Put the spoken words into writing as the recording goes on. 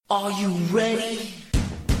Are you ready?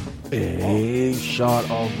 A Shot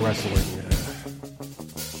of Wrestling.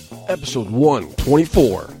 Episode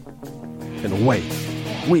 124. And away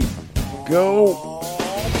we go.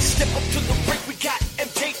 Step up to the break, we got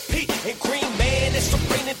MJP and Green Man. It's the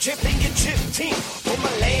reigning championship team. From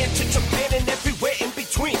Milan to Japan and everywhere in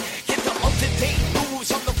between. Get the up-to-date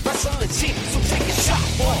news on the wrestling scene. So take a shot,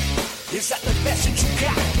 boy. Is that the message you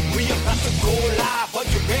got? We about to go live. Are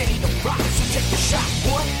you ready to rock? So take a shot,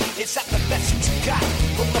 boy. Is that the message you got?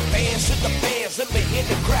 From the fans to the fans, let me hear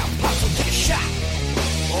the crowd pop. So take a shot.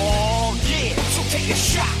 Oh yeah, so take a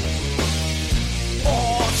shot.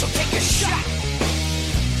 Oh, so take a shot.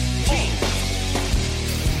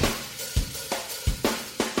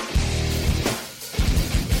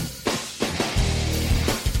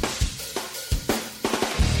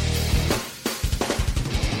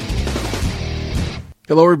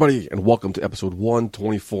 Hello, everybody, and welcome to episode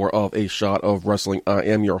 124 of A Shot of Wrestling. I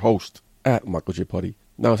am your host, at Michael J. Putty.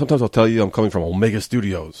 Now, sometimes I'll tell you I'm coming from Omega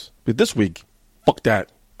Studios. But this week, fuck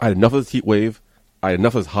that. I had enough of this heat wave. I had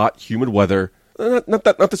enough of this hot, humid weather. Not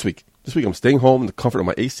this week. This week, I'm staying home in the comfort of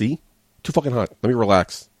my AC. Too fucking hot. Let me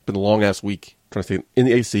relax. It's been a long-ass week. Trying to stay in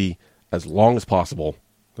the AC as long as possible.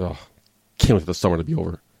 Ugh. Can't wait for the summer to be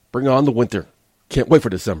over. Bring on the winter. Can't wait for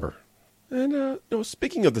December. And,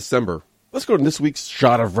 speaking of December, let's go to this week's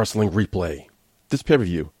Shot of Wrestling replay. This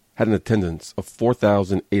pay-per-view had an attendance of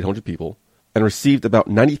 4,800 people and received about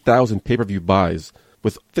 90,000 pay-per-view buys,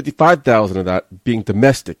 with 55,000 of that being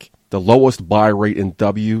domestic, the lowest buy rate in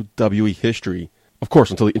WWE history. Of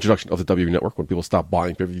course, until the introduction of the WWE Network, when people stopped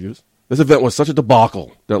buying pay-per-views. This event was such a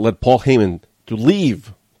debacle that it led Paul Heyman to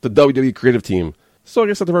leave the WWE creative team. So I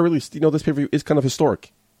guess at the very least, this pay-per-view is kind of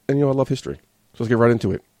historic. And, I love history. So let's get right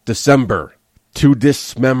into it. December to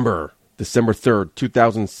dismember. December 3rd,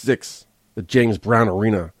 2006, the James Brown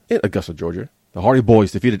Arena in Augusta, Georgia. The Hardy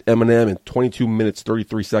Boys defeated Eminem in 22 minutes,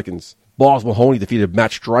 33 seconds. Balls Mahoney defeated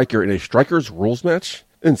Matt Striker in a Strikers Rules match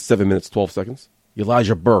in 7 minutes, 12 seconds.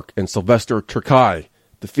 Elijah Burke and Sylvester Terkay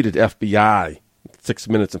defeated FBI in 6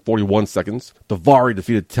 minutes and 41 seconds. Daivari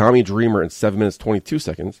defeated Tommy Dreamer in 7 minutes, 22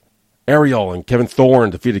 seconds. Ariel and Kevin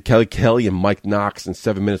Thorne defeated Kelly Kelly and Mike Knox in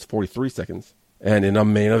 7 minutes, 43 seconds. And in a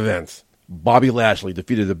main event, Bobby Lashley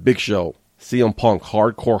defeated The Big Show, CM Punk,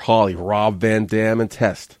 Hardcore Holly, Rob Van Dam, and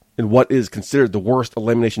Test in what is considered the worst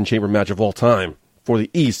Elimination Chamber match of all time for the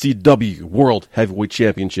ECW World Heavyweight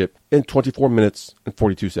Championship in 24 minutes and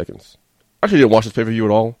 42 seconds. I actually didn't watch this pay-per-view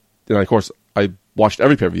at all. And of course, I watched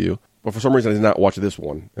every pay-per-view, but for some reason I did not watch this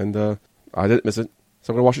one. And I didn't miss it,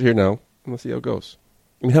 so I'm going to watch it here now, and let's see how it goes.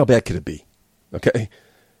 I mean, how bad could it be? Okay?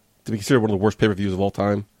 To be considered one of the worst pay-per-views of all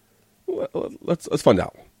time? Let's find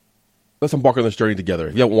out. Let's embark on this journey together.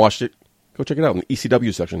 If you haven't watched it, go check it out in the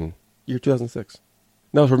ECW section, year 2006.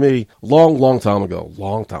 Now, for me, long time ago,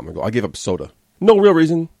 I gave up soda. No real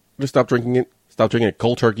reason. I just stopped drinking it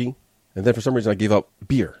cold turkey. And then for some reason, I gave up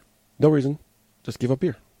beer. No reason. Just gave up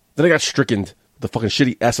beer. Then I got stricken with the fucking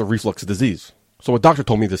shitty acid reflux disease. So a doctor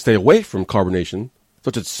told me to stay away from carbonation,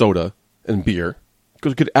 such as soda and beer,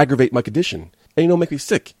 because it could aggravate my condition and, make me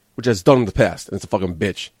sick, which it has done in the past. And it's a fucking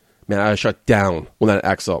bitch. Man, I shut down when that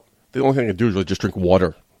acts up. The only thing I can do is really just drink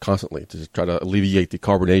water constantly to just try to alleviate the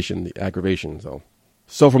carbonation, the aggravation.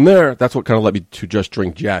 So from there, that's what kind of led me to just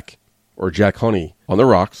drink Jack or Jack Honey on the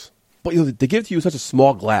rocks. But they give it to you in such a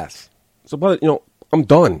small glass. So by I'm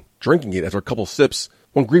done drinking it after a couple sips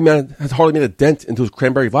when Green Man has hardly made a dent into his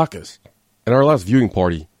cranberry vodkas. At our last viewing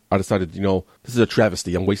party, I decided, this is a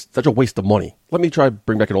travesty. Such a waste of money. Let me try to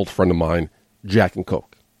bring back an old friend of mine, Jack and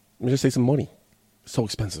Coke. Let me just save some money. It's so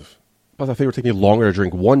expensive. I figure it would take me longer to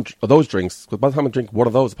drink one of those drinks, because by the time I drink one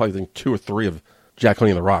of those, I'll probably drink 2 or 3 of Jack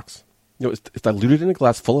Honey on the rocks. It's diluted in a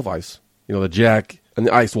glass full of ice. The Jack and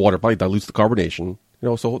the ice water probably dilutes the carbonation.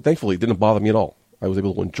 So thankfully, it didn't bother me at all. I was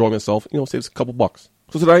able to enjoy myself, save us a couple bucks.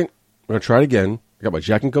 So tonight, I'm going to try it again. I got my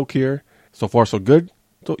Jack and Coke here. So far, so good.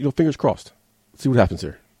 So, fingers crossed. Let's see what happens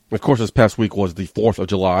here. And of course, this past week was the 4th of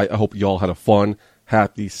July. I hope you all had a fun,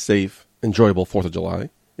 happy, safe, enjoyable 4th of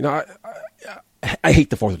July. I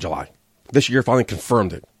hate the 4th of July. This year finally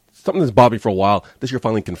confirmed it. Something that's bothered me for a while. This year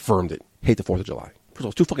finally confirmed it. Hate the 4th of July. First of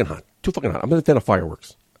all, it's too fucking hot. I'm not a fan of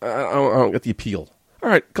fireworks. I don't get the appeal. All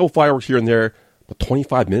right, a couple fireworks here and there. But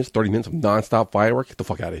 25 minutes, 30 minutes of nonstop fireworks? Get the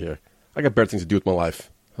fuck out of here. I got better things to do with my life.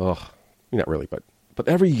 Ugh. Not really, but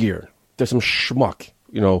every year, there's some schmuck,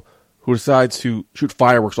 who decides to shoot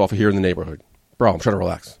fireworks off of here in the neighborhood. Bro, I'm trying to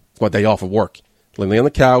relax. It's my day off of work. Let me lay on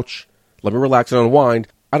the couch. Let me relax and unwind.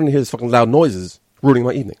 I don't hear these fucking loud noises ruining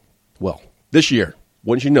my evening. Well, this year,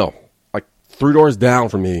 wouldn't you know, like 3 doors down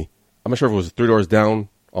from me, I'm not sure if it was 3 doors down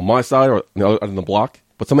on my side or on the other end of the block,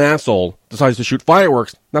 But some asshole decides to shoot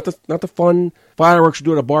fireworks. Not the fun fireworks you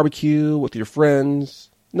do at a barbecue with your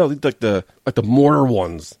friends. No, like the mortar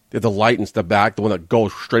ones. They have the light and step back, the one that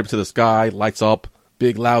goes straight up to the sky, lights up,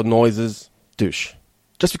 big loud noises. Douche.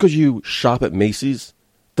 Just because you shop at Macy's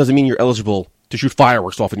doesn't mean you're eligible to shoot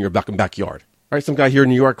fireworks off in your backyard. All right, some guy here in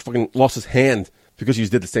New York fucking lost his hand because he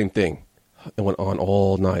did the same thing. It went on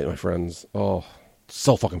all night, my friends. Oh,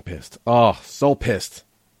 so fucking pissed. Oh, so pissed.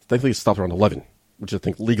 Thankfully, it stopped around 11, which I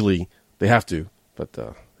think legally they have to. But,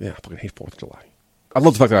 yeah, I fucking hate 4th of July. I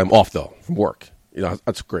love the fact that I'm off, though, from work. You know,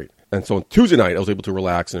 that's great. And so on Tuesday night, I was able to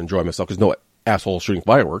relax and enjoy myself because no asshole shooting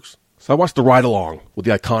fireworks. So I watched the ride-along with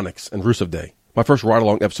the Iconics and Rusev Day. My first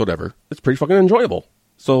ride-along episode ever. It's pretty fucking enjoyable.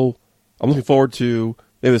 So I'm looking forward to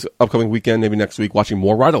maybe this upcoming weekend, maybe next week, watching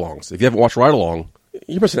more ride-alongs. If you haven't watched ride-along,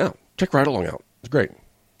 you're missing out. Check ride-along out. It's great.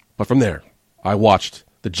 But from there, I watched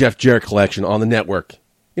the Jeff Jarrett collection on the network.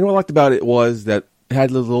 You know what I liked about it was that it had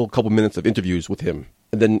a little couple minutes of interviews with him.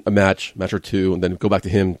 And then a match or two, and then go back to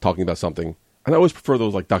him talking about something. And I always prefer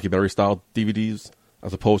those like documentary-style DVDs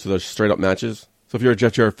as opposed to those straight-up matches. So if you're a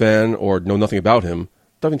Jeff Jarrett fan or know nothing about him,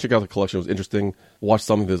 definitely check out the collection. It was interesting. Watch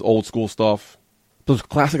some of his old-school stuff. Those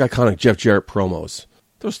classic, iconic Jeff Jarrett promos.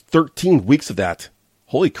 There was 13 weeks of that.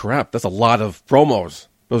 Holy crap, that's a lot of promos.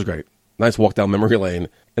 It was great. Nice walk down memory lane.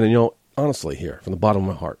 And then, you know, honestly here, from the bottom of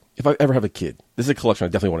my heart, if I ever have a kid, this is a collection I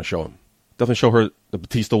definitely want to show him. Definitely show her the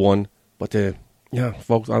Batista one. But, yeah,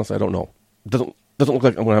 folks, honestly, I don't know. It doesn't look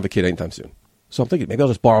like I'm going to have a kid anytime soon. So I'm thinking maybe I'll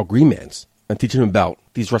just borrow Green Man's and teach him about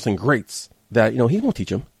these wrestling greats that, you know, he won't teach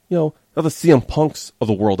him. You know, the CM Punks of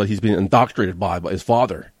the world that he's been indoctrinated by his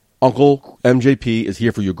father. Uncle MJP is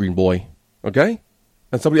here for you, Green Boy. Okay?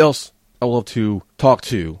 And somebody else I would love to talk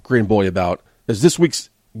to Green Boy about is this week's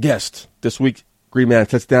guest. This week, Green Man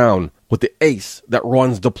sits down with the ace that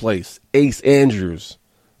runs the place, Ace Andrews.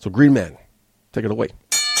 So Green Man, take it away.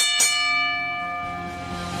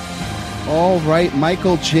 All right,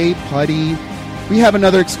 Michael J. Putty. We have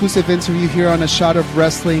another exclusive interview here on A Shot of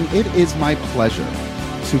Wrestling. It is my pleasure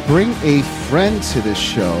to bring a friend to the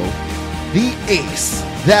show, the ace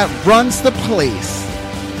that runs the place,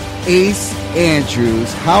 Ace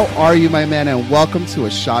Andrews. How are you, my man? And welcome to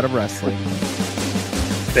A Shot of Wrestling.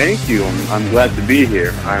 Thank you. I'm glad to be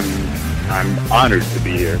here. I'm honored to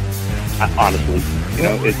be here. Honestly, you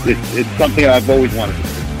know, it's something I've always wanted to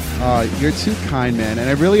do. You're too kind, man, and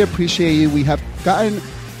I really appreciate you. We have gotten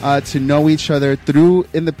to know each other through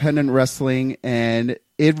independent wrestling, and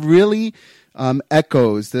it really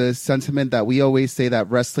echoes the sentiment that we always say that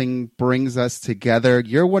wrestling brings us together.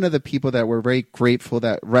 You're one of the people that we're very grateful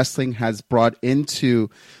that wrestling has brought into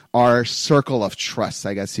our circle of trust,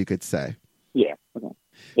 I guess you could say. Yeah,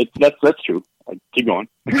 that's true. Keep going.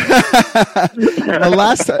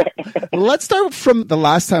 Let's start from the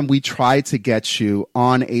last time we tried to get you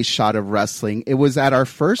on A Shot of Wrestling. It was at our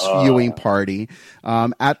first viewing party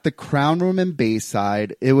at the Crown Room in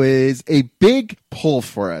Bayside. It was a big pull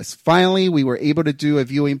for us. Finally, we were able to do a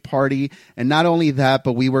viewing party. And not only that,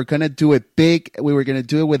 but we were going to do it big. We were going to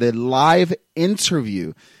do it with a live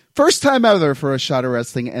interview. First time ever for A Shot of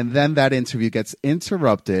Wrestling. And then that interview gets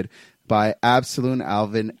interrupted by Absolute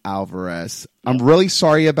Alvin Alvarez. I'm really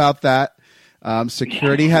sorry about that.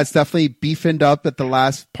 Security has definitely beefed up at the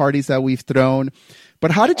last parties that we've thrown.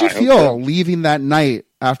 But how did you feel leaving that night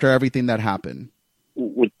after everything that happened?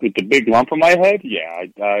 With the big lump on my head, yeah,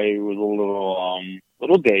 I was a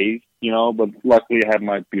little dazed, you know, but luckily I had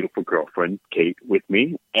my beautiful girlfriend, Kate, with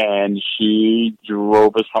me, and she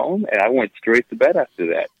drove us home, and I went straight to bed after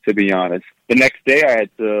that, to be honest. The next day I had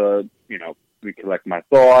to, you know, recollect my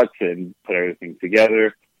thoughts and put everything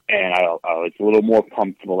together. And I was a little more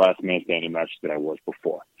pumped for the last Man Standing match than I was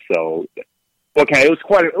before. So, okay, it was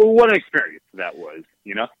what an experience that was,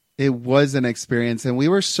 you know? It was an experience. And we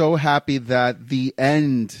were so happy that the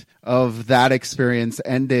end of that experience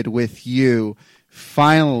ended with you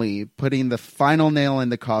finally putting the final nail in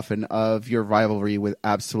the coffin of your rivalry with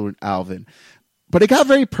Absolute Alvin. But it got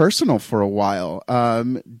very personal for a while.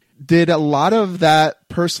 Did a lot of that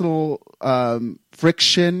personal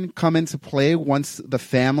friction come into play once the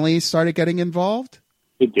family started getting involved?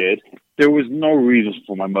 It did. There was no reason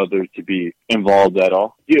for my mother to be involved at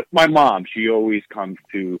all. Yeah, my mom, she always comes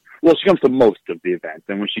to most of the events.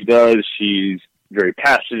 And when she does, she's very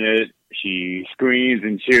passionate. She screams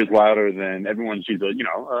and cheers louder than everyone. She's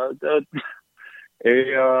how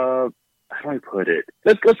do I put it?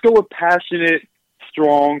 Let's go with passionate,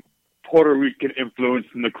 strong, Puerto Rican influence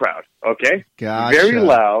in the crowd, okay? Gotcha. Very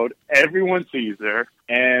loud. Everyone sees her,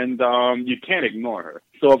 and you can't ignore her.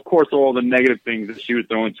 So, of course, all the negative things that she was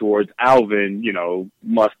throwing towards Alvin, you know,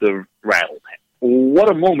 must have rattled him. What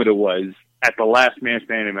a moment it was at the last man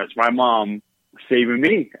standing match, my mom saving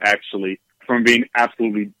me, actually, from being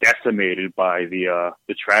absolutely decimated by the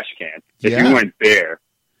trash can. If you weren't there,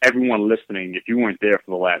 everyone listening, if you weren't there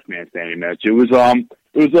for the last man standing match, it was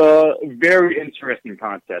a very interesting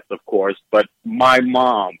contest, of course, but my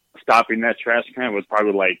mom stopping that trash can was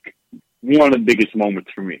probably like one of the biggest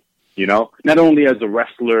moments for me, you know, not only as a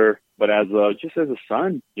wrestler, but just as a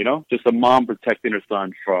son, you know, just a mom protecting her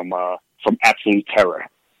son from absolute terror.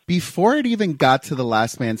 Before it even got to the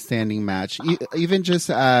last man standing match, even just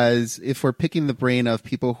as if we're picking the brain of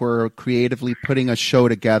people who are creatively putting a show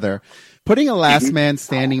together, putting a last man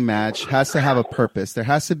standing match has to have a purpose. There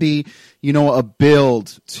has to be, you know, a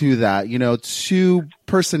build to that. You know, two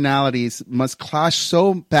personalities must clash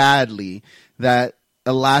so badly that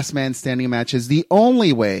a last man standing match is the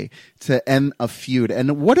only way to end a feud.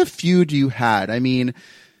 And what a feud you had. I mean,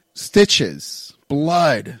 stitches,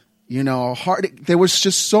 blood, you know, there was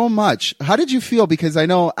just so much. How did you feel? Because I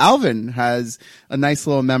know Alvin has a nice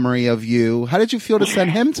little memory of you. How did you feel to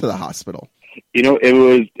send him to the hospital? You know, it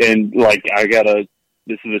was, and like,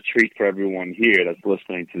 this is a treat for everyone here that's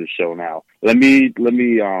listening to the show now. Let me give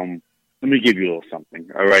you a little something.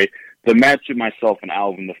 All right. The match with myself and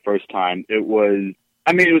Alvin the first time, it was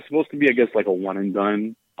supposed to be, I guess, like a one and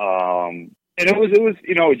done. And it was,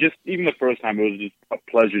 you know, just even the first time, it was just a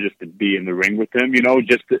pleasure just to be in the ring with him, you know,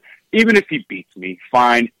 even if he beats me,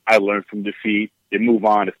 fine. I learned from defeat and move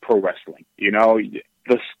on. It's pro wrestling, you know,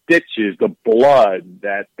 the stitches, the blood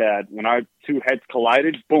that when our two heads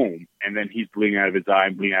collided, boom. And then he's bleeding out of his eye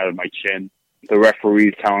and bleeding out of my chin. The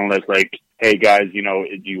referee's telling us like, hey guys, you know,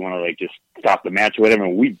 do you want to like just stop the match or whatever?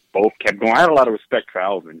 And we both kept going. I had a lot of respect for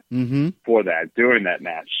Alvin for that during that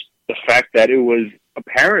match. The fact that it was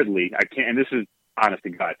apparently, and this is honest to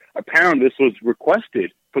God, apparently this was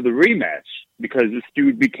requested for the rematch because this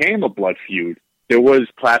feud became a blood feud. There was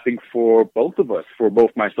clapping for both of us, for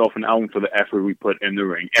both myself and Alvin, for the effort we put in the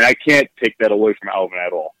ring. And I can't take that away from Alvin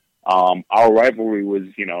at all. Our rivalry was,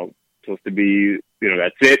 you know, supposed to be, you know,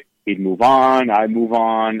 that's it. He'd move on, I'd move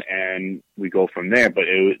on, and we go from there. But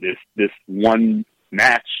it was this one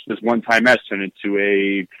time match turned into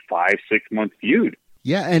a 5-6 month feud.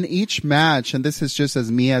 Yeah, and each match, and this is just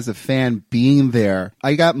as me as a fan being there,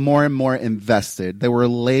 I got more and more invested. There were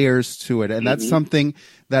layers to it, and that's something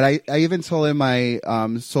that I even told in my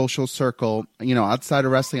social circle, you know, outside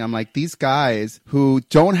of wrestling, I'm like, these guys who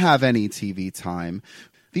don't have any TV time,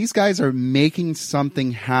 these guys are making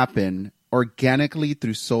something happen organically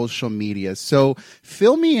through social media. So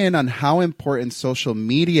fill me in on how important social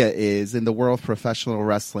media is in the world of professional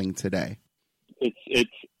wrestling today. It's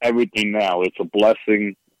everything now. It's a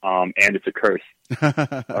blessing, and it's a curse.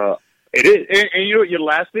 It is, and you know, you're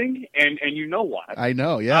laughing, and you know why. I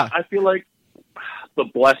know, yeah. I feel like the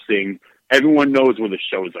blessing, everyone knows where the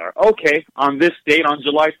shows are. Okay, on this date, on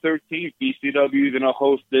July 13th, ECW is going to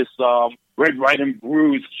host this Red, White, and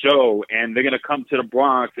Bruised show, and they're going to come to the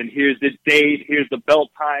Bronx, and here's the date, here's the bell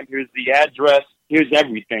time, here's the address, here's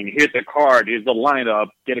everything, here's the card, here's the lineup,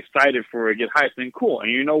 get excited for it, get hyped, and cool. And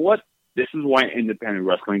you know what? This is why independent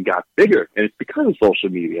wrestling got bigger, and it's because of social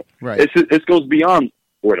media. Right. It goes beyond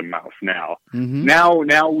word of mouth now.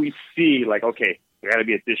 Now we see, like, okay, we got to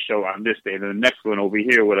be at this show on this day, and then the next one over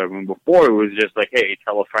here, whatever. And before it was just like, hey,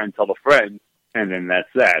 tell a friend, and then that's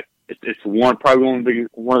that. It's probably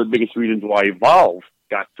one of the biggest reasons why Evolve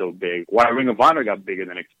got so big, why Ring of Honor got bigger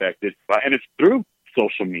than expected, and it's through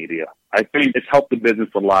social media. I think it's helped the business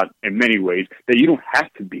a lot in many ways, that you don't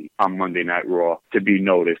have to be on Monday Night Raw to be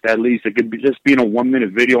noticed. At least it could be just being a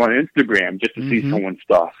 1-minute video on Instagram just to see someone's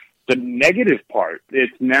stuff. The negative part,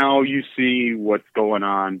 it's now you see what's going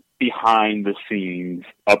on behind the scenes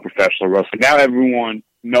of professional wrestling. Now everyone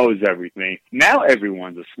knows everything. Now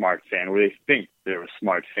everyone's a smart fan, or they think they're a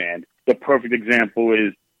smart fan. The perfect example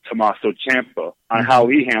is Tommaso Ciampa, on how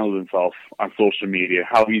he handles himself on social media,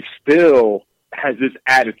 how he still has this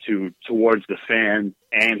attitude towards the fans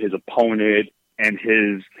and his opponent and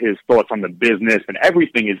his thoughts on the business, and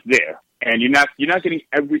everything is there. And you're not getting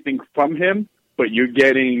everything from him, but you're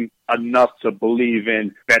getting enough to believe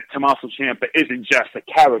in that Tommaso Ciampa isn't just a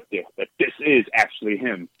character, that this is actually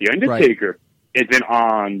him. The Undertaker isn't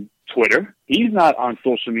on Twitter. He's not on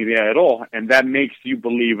social media at all, and that makes you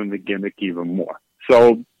believe in the gimmick even more.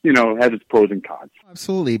 So, you know, it has its pros and cons.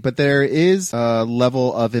 Absolutely. But there is a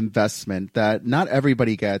level of investment that not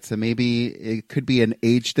everybody gets. And maybe it could be an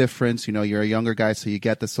age difference. You know, you're a younger guy, so you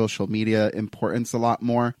get the social media importance a lot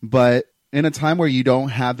more. But in a time where you don't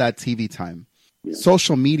have that TV time,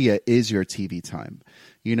 social media is your TV time.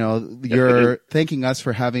 You know, you're thanking us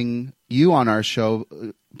for having you on our show,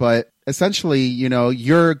 but essentially,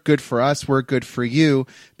 you're good for us, we're good for you,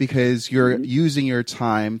 because you're using your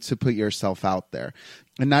time to put yourself out there.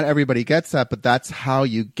 And not everybody gets that, but that's how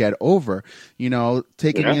you get over.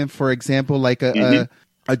 Taking in, for example, like a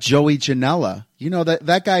Joey Janela.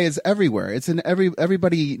 That guy is everywhere. It's in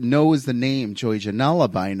everybody knows the name Joey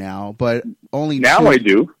Janela by now, but only I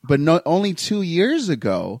do. But only 2 years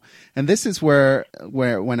ago. And this is where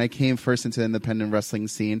when I came first into the independent wrestling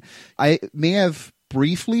scene, I may have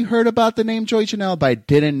briefly heard about the name Joey Janela, but I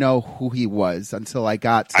didn't know who he was until I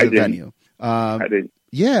got to the venue. I didn't.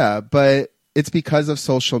 Yeah, but it's because of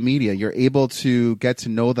social media. You're able to get to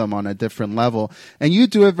know them on a different level. And you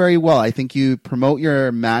do it very well. I think you promote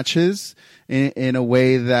your matches in a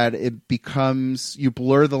way that it becomes, you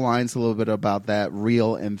blur the lines a little bit about that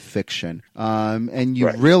real and fiction. And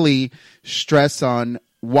you really stress on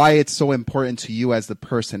why it's so important to you as the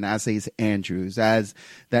person, as Ace Andrews, as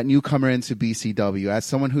that newcomer into BCW, as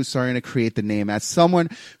someone who's starting to create the name, as someone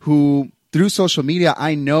who, through social media,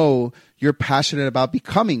 I know you're passionate about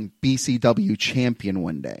becoming BCW champion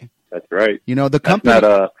one day. That's right. The company.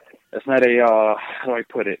 That's not a how do I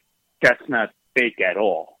put it? That's not fake at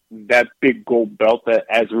all. That big gold belt that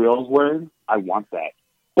Azrael's wearing, I want that.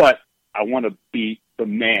 But I want to be the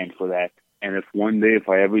man for that. And if one day, if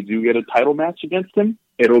I ever do get a title match against him,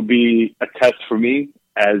 it'll be a test for me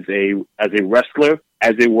as a wrestler,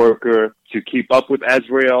 as a worker, to keep up with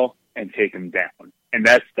Azrael and take him down. And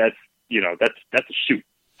that's a shoot.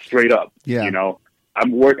 Straight up. Yeah.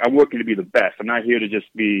 I'm working to be the best. I'm not here to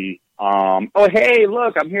just be, oh, hey,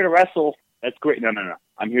 look, I'm here to wrestle. That's great. No.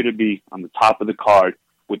 I'm here to be on the top of the card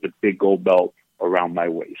with the big gold belt around my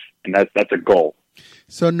waist. And that's a goal.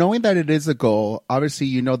 So knowing that it is a goal,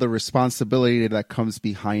 obviously the responsibility that comes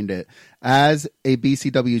behind it. As a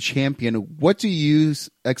BCW champion, what do you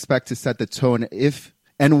expect to set the tone if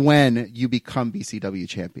and when you become BCW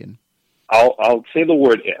champion? I'll say the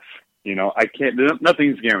word if. I can't.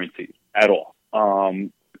 Nothing's guaranteed at all.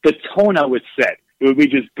 The tone I would set, it would be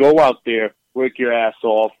just go out there, work your ass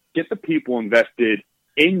off, get the people invested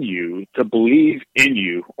in you to believe in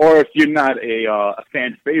you. Or if you're not a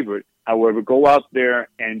fan favorite, however, go out there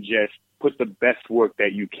and just put the best work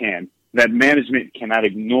that you can. That management cannot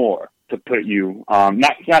ignore to put you,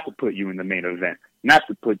 not to put you in the main event, not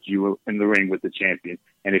to put you in the ring with the champion.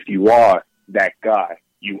 And if you are that guy,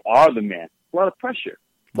 you are the man. A lot of pressure.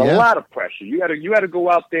 A lot of pressure. You gotta go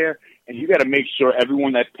out there and you gotta make sure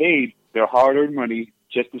everyone that paid their hard-earned money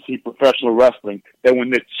just to see professional wrestling, that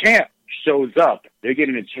when the champ shows up, they're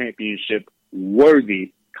getting a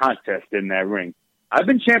championship-worthy contest in that ring. I've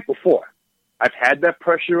been champ before. I've had that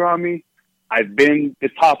pressure on me. I've been the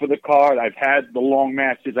top of the card. I've had the long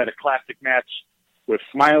matches. I had a classic match with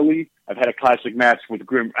Smiley. I've had a classic match with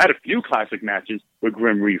Grim. I had a few classic matches with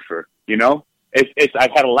Grim Reaper.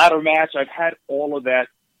 I've had a ladder match. I've had all of that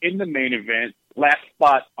in the main event, last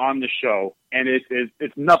spot on the show, and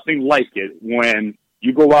it's nothing like it when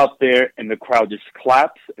you go out there and the crowd just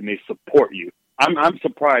claps and they support you. I'm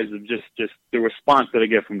surprised of just the response that I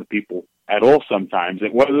get from the people at all sometimes.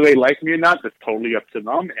 And whether they like me or not, that's totally up to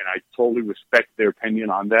them, and I totally respect their opinion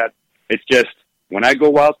on that. It's just, when I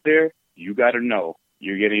go out there, you got to know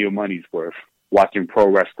you're getting your money's worth watching pro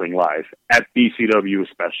wrestling live, at BCW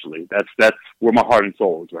especially. That's where my heart and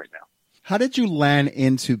soul is right now. How did you land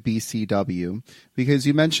into BCW? Because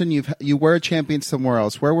you mentioned you were a champion somewhere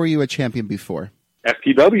else. Where were you a champion before?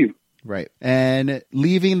 FTW. Right. And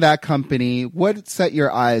leaving that company, what set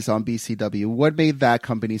your eyes on BCW? What made that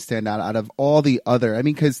company stand out of all the other? I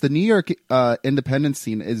mean, because the New York independent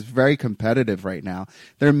scene is very competitive right now.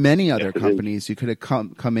 There are many other companies you could have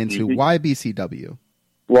come into. Mm-hmm. Why BCW?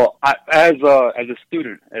 Well, as a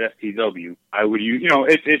student at FTW, I would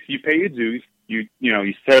if you pay your dues, you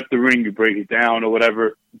set up the ring, you break it down or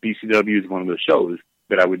whatever. BCW is one of the shows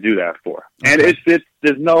that I would do that for, and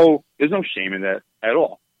there's no shame in that at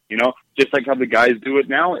all. Just like how the guys do it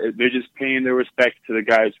now, they're just paying their respect to the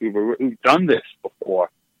guys who've done this before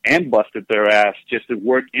and busted their ass just to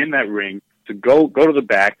work in that ring, to go to the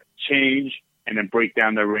back, change, and then break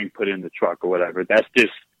down the ring, put it in the truck or whatever. That's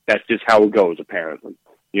just how it goes, apparently.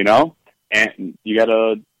 And you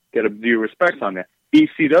gotta do your respects on that.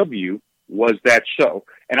 BCW was that show,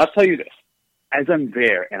 and I'll tell you this: as I'm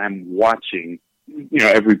there and I'm watching,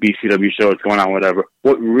 every BCW show that's going on, whatever.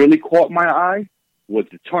 What really caught my eye was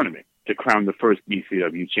the tournament to crown the first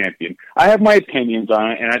BCW champion. I have my opinions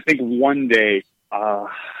on it, and I think one day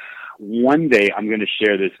I'm going to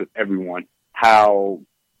share this with everyone, how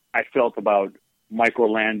I felt about Mike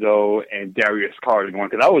Orlando and Darius Carter going,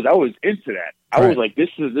 because I was into that. I was like, this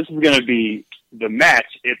is going to be the match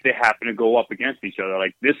if they happen to go up against each other.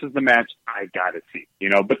 Like, this is the match I gotta see, you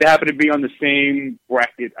know. But they happen to be on the same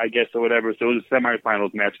bracket, I guess, or whatever. So it was a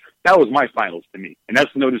semifinals match. That was my finals to me, and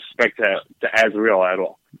that's no disrespect to Azrael at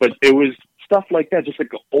all. But it was stuff like that, just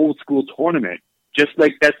like an old school tournament. Just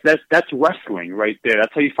like that's wrestling right there.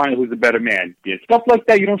 That's how you find out who's the better man. Yeah, stuff like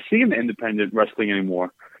that you don't see in the independent wrestling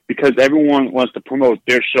anymore, because everyone wants to promote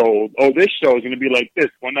their show. Oh, this show is going to be like this.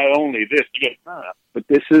 Well, not only this, you get, but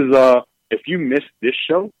this is if you miss this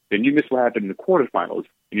show, then you miss what happened in the quarterfinals,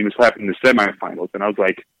 and you miss what happened in the semifinals. And I was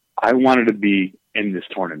like, I wanted to be in this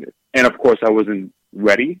tournament. And of course, I wasn't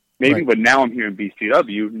ready, maybe, Right. but now I'm here in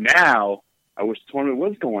BCW. Now, I wish the tournament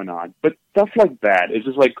was going on. But stuff like that, it's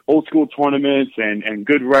just like old school tournaments and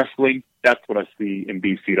good wrestling. That's what I see in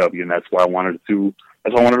BCW, and that's why I wanted to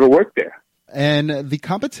work there. And the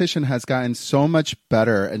competition has gotten so much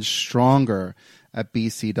better and stronger at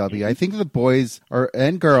BCW. I think the boys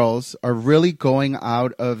and girls are really going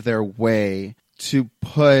out of their way to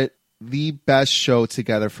put the best show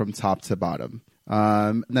together from top to bottom.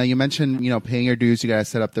 Now you mentioned, paying your dues, you got to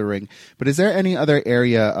set up the ring, but is there any other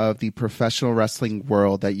area of the professional wrestling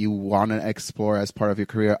world that you want to explore as part of your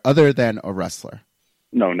career other than a wrestler?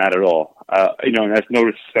 No, not at all. And that's no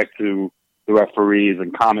respect to the referees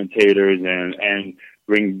and commentators and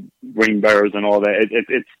ring bearers and all that.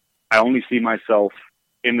 It's I only see myself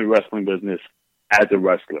in the wrestling business as a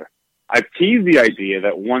wrestler. I've teased the idea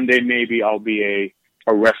that one day maybe I'll be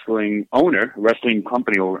a wrestling owner, wrestling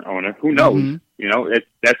company owner. Who knows? Mm-hmm.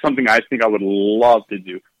 That's something I think I would love to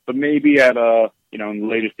do. But maybe at in the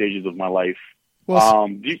later stages of my life. Well,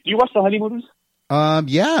 do you watch the Honeymooners?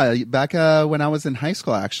 Yeah, back when I was in high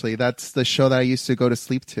school, actually, that's the show that I used to go to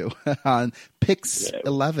sleep to on Pix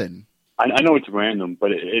 11. I know it's random,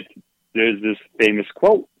 but there's this famous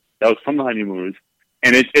quote that was from the Honeymooners,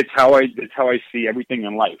 and it's how I see everything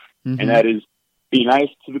in life, Mm-hmm. and that is, be nice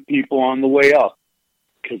to the people on the way up,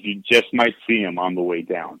 because you just might see them on the way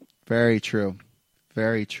down. Very true.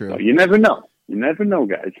 Very true. So you never know. You never know,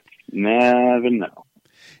 guys. Never know.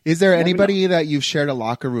 Is there anybody that you've shared a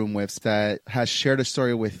locker room with that has shared a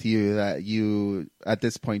story with you that you, at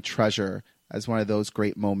this point, treasure as one of those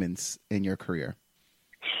great moments in your career?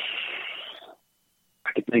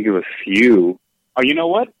 I can think of a few. Oh, you know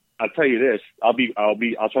what? I'll tell you this. I'll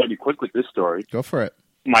try to be quick with this story. Go for it.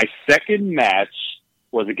 My second match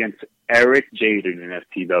was against Eric Jaden in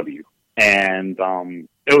FTW. And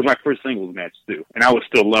it was my first singles match, too. And I was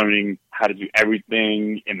still learning how to do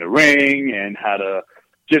everything in the ring and how to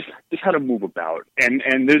just how to move about. And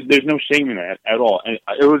there's no shame in that at all. And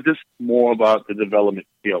it was just more about the development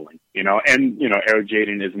feeling, And, Eric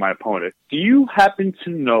Jaden is my opponent. Do you happen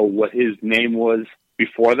to know what his name was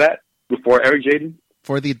before that? Before Eric Jaden?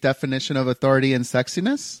 For the definition of authority and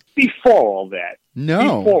sexiness? Before all that.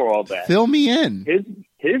 No. Before all that. Fill me in.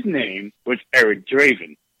 His name was Eric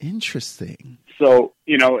Draven. Interesting. So,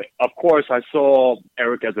 of course, I saw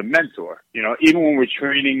Eric as a mentor. Even when we're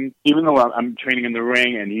training, even though I'm training in the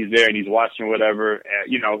ring and he's there and he's watching whatever,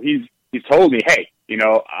 he's told me, hey,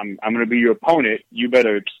 I'm going to be your opponent. You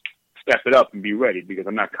better step it up and be ready because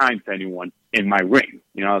I'm not kind to anyone in my ring.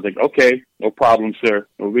 I was like, okay, no problem, sir.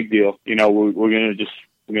 No big deal. We're going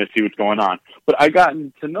to see what's going on. But I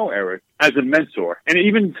gotten to know Eric as a mentor. And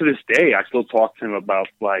even to this day, I still talk to him about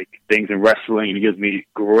things in wrestling, and he gives me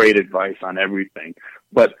great advice on everything.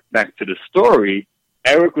 But back to the story,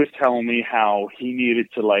 Eric was telling me how he needed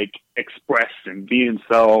to express and be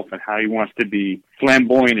himself and how he wants to be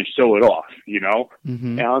flamboyant and show it off,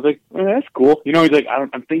 Mm-hmm. And I was like, well, that's cool. He's like,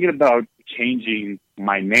 I'm thinking about changing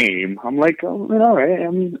my name. I'm like, oh, all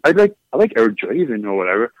right. I like Eric Draven or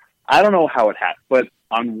whatever. I don't know how it happened, but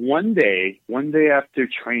on one day after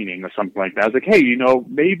training or something like that, I was like, hey,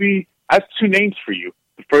 maybe I have two names for you.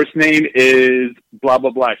 The first name is blah,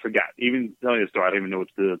 blah, blah. I forgot. Even telling you the story, I don't even know what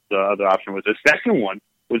the other option was. The second one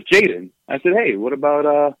was Jaden. I said, hey, what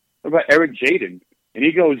about Eric Jaden? And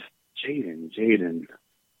he goes, Jaden.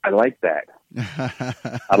 I like that.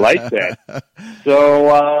 I like that.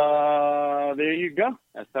 So there you go.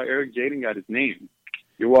 That's how Eric Jaden got his name.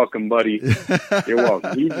 You're welcome, buddy. You're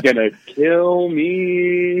welcome. He's gonna kill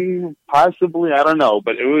me, possibly. I don't know,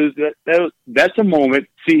 but it was that's a moment.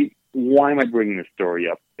 See, why am I bringing this story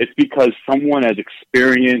up? It's because someone as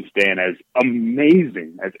experienced and as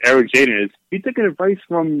amazing as Eric Jaden is, he took advice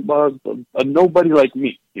from a nobody like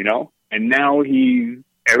me, And now he's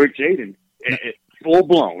Eric Jaden, full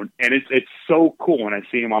blown, and it's so cool when I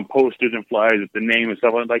see him on posters and flyers with the name and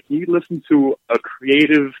stuff. I'm like, he listened to a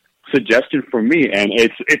creative suggestion for me, and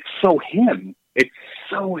it's so him. It's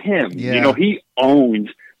so him. Yeah. He owns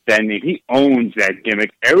that name. He owns that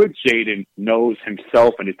gimmick. Eric Jaden knows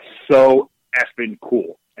himself, and it's so effing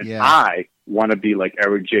cool. And Yeah. I want to be like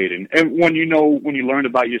Eric Jaden. And when you learn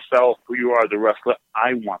about yourself, who you are as a wrestler,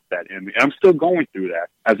 I want that in me. And I'm still going through that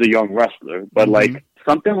as a young wrestler. But like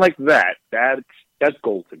something like that's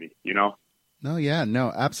gold to me, you know? No, yeah,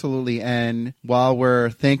 no, absolutely. And while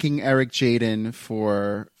we're thanking Eric Jaden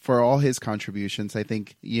for all his contributions, I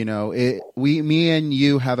think, you know, me and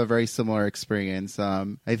you have a very similar experience.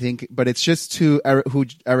 I think, but it's just who Eric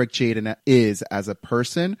Jaden is as a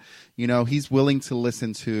person. You know, he's willing to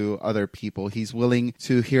listen to other people. He's willing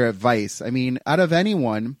to hear advice. I mean, out of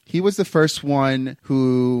anyone, he was the first one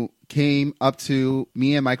who came up to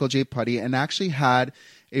me and Michael J. Putty and actually had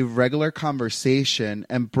a regular conversation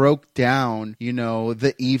and broke down, you know,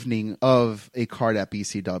 the evening of a card at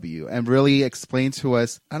BCW and really explained to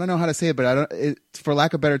us, I don't know how to say it, but for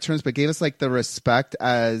lack of better terms, but gave us like the respect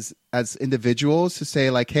as individuals to say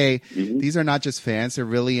like, hey, these are not just fans. They're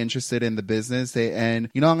really interested in the business. And,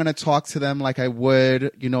 you know, I'm going to talk to them like I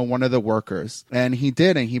would, you know, one of the workers. And he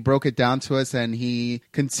did. And he broke it down to us, and he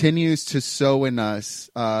continues to sow in us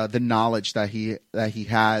the knowledge that he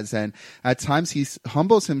has. And at times he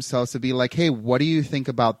humbles himself to be like, hey, what do you think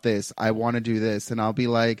about this? I want to do this. And I'll be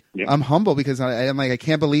like, I'm humble because I'm like, I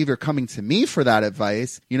can't believe you're coming to me for that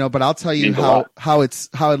advice, you know, but I'll tell you how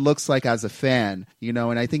it looks like as a fan, you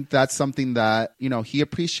know. And I think that's something that, you know, he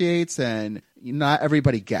appreciates and not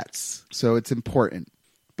everybody gets. So it's important.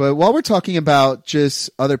 But while we're talking about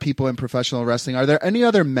just other people in professional wrestling, are there any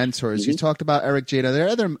other mentors? You talked about Eric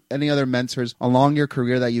Jada. Are there any other mentors along your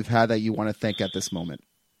career that you've had that you want to thank at this moment?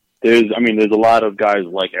 There's a lot of guys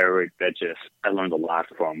like Eric that I learned a lot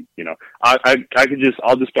from, you know. I'll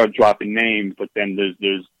just start dropping names, but then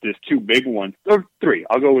there's two big ones, or three.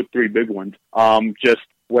 I'll go with three big ones. Just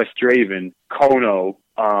Wes Draven, Kono,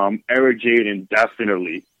 Eric Jaden,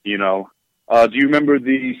 definitely, you know. Do you remember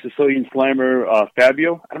the Sicilian Slammer,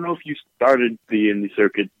 Fabio? I don't know if you started in the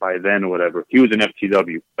circuit by then or whatever. He was in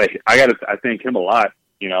FTW. Like, I thank him a lot.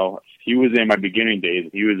 You know, he was in my beginning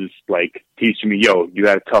days. He was just like teaching me, yo, you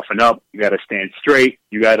got to toughen up. You got to stand straight.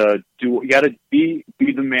 You got to be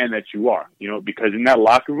the man that you are, you know, because in that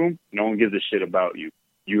locker room, no one gives a shit about you.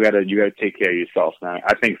 You got to take care of yourself. Now,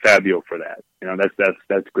 I thank Fabio for that. You know,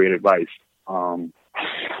 that's great advice.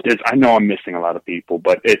 I know I'm missing a lot of people,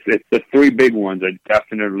 but it's the three big ones are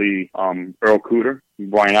definitely, Earl Cooter,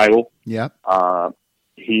 Brian Idol. Yeah.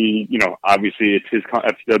 He, you know, obviously it's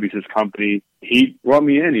FCW's his company. He brought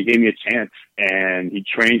me in. He gave me a chance, and he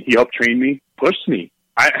helped train me, pushed me.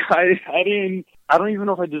 I don't even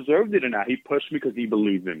know if I deserved it or not. He pushed me because he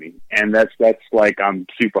believed in me, and that's like I'm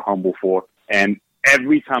super humble for. And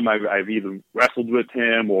every time I've either wrestled with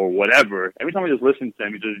him or whatever, every time I just listen to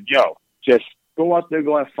him, he says, just go out there,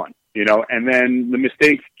 go have fun, you know. And then the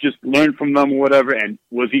mistakes, just learn from them or whatever. And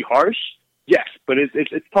was he harsh? Yes, but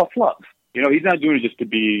it's tough love. You know, he's not doing it just to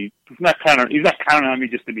be. He's not counting on me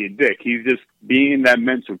just to be a dick. He's just being that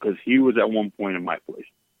mentor because he was at one point in my place.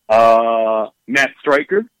 Matt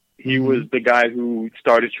Stryker, he was the guy who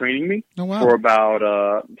started training me for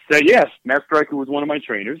about. Yes, Matt Stryker was one of my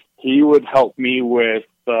trainers. He would help me with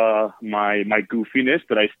my goofiness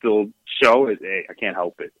that I still show. Hey, I can't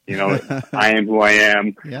help it. You know, I am who I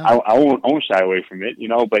am. Yeah. I won't shy away from it. You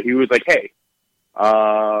know, but he was like, hey.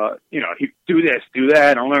 You know, he do this, do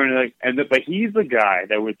that. I'm learning, but he's the guy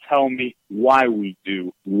that would tell me why we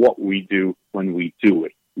do what we do when we do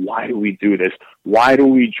it. Why do we do this? Why do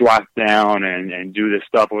we drop down and do this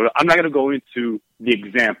stuff? I'm not going to go into the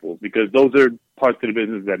examples because those are parts of the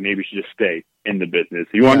business that maybe should just stay in the business.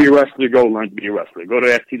 If you want to be a wrestler, go learn to be a wrestler. Go to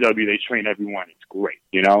FTW. They train everyone. It's great,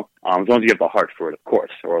 you know, as long as you get the heart for it, of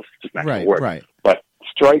course, or else it's just not going to work. Right. But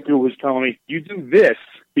Stryker was telling me, you do this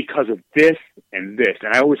because of this and this.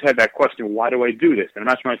 And I always had that question, why do I do this? And I'm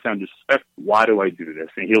not trying to sound disrespectful. Why do I do this?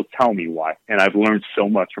 And he'll tell me why. And I've learned so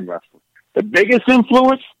much from wrestling. The biggest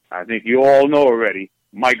influence, I think you all know already,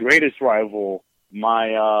 my greatest rival,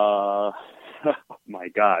 oh my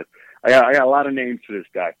God. I got a lot of names for this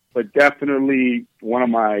guy, but definitely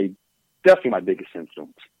my biggest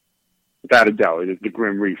influence, without a doubt, is the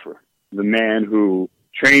Grim Reaper. The man who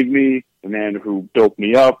trained me, the man who built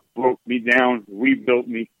me up, broke me down, rebuilt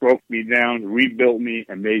me, broke me down, rebuilt me,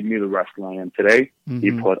 and made me the wrestler I am today.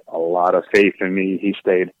 He put a lot of faith in me. He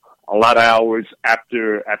stayed a lot of hours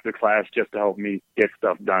after class just to help me get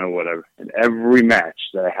stuff done or whatever. And every match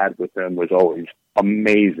that I had with him was always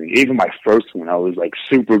amazing. Even my first one, I was like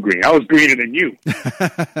super green. I was greener than you.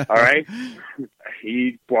 All right?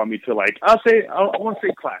 He brought me to I want to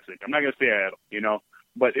say classic. I'm not going to say idol, you know,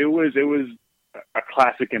 but it was a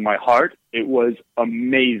classic in my heart. It was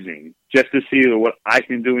amazing just to see what I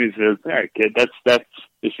can do. And he says, all right, kid, this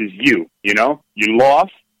is you, you know? You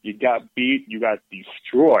lost, You got beat, you got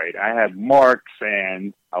destroyed. I had marks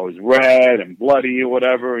and I was red and bloody or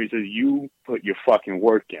whatever. He says, you put your fucking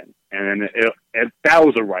work in. And that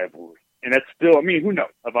was a rivalry. And that's still, I mean, who knows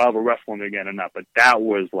if I'll ever wrestle him again or not, but that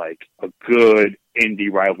was like a good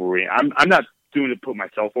indie rivalry. I'm not doing it to put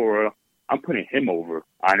myself over. I'm putting him over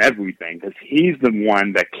on everything because he's the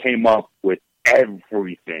one that came up with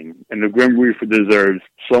everything. And the Grim Reaper deserves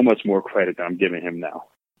so much more credit than I'm giving him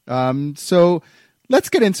now. So let's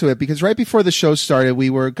get into it, because right before the show started, we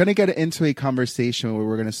were going to get into a conversation where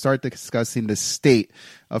we're going to start discussing the state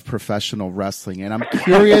of professional wrestling. And I'm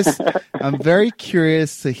curious, I'm very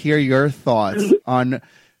curious to hear your thoughts on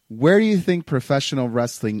where do you think professional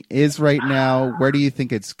wrestling is right now? Where do you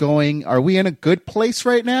think it's going? Are we in a good place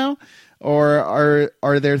right now? Or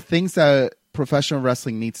are there things that professional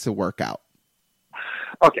wrestling needs to work out?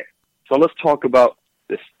 Okay, so let's talk about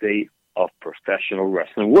the state of professional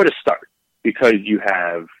wrestling. Where to start? Because you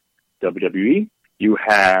have WWE, you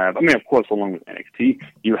have, I mean, of course, along with NXT,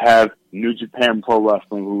 you have New Japan Pro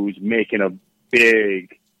Wrestling, who's making a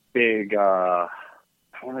big, I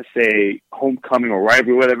want to say homecoming or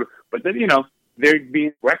rivalry, whatever, but then, you know, they're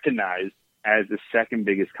being recognized as the second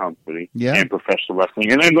biggest company in professional wrestling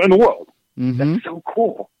in the world. Mm-hmm. That's so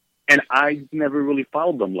cool. And I never really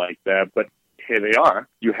followed them like that, but here they are.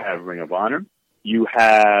 You have Ring of Honor, you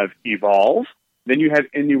have Evolve, then you have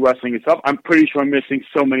indie wrestling itself. I'm pretty sure I'm missing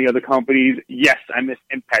so many other companies. Yes, I miss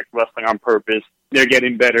Impact Wrestling on purpose. They're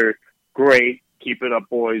getting better. Great. Keep it up,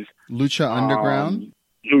 boys. Lucha Underground?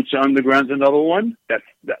 Lucha Underground's another one.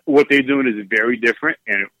 What they're doing is very different,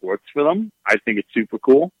 and it works for them. I think it's super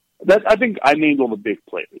cool. I think I named all the big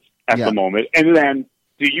players at the moment. And then,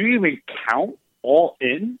 do you even count All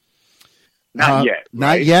In? Not yet.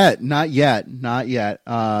 Right? Not yet.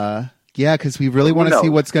 Yeah, because we really want to see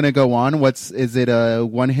what's going to go on. Is it a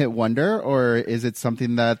one-hit wonder, or is it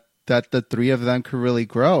something that the three of them could really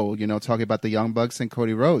grow? You know, talking about the Young Bucks and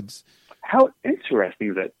Cody Rhodes. How interesting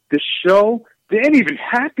is that? The show didn't even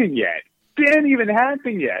happen yet.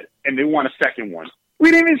 And they want a second one.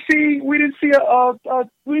 We didn't see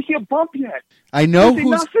a bump yet. I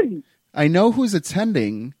know who's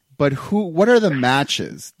attending, but what are the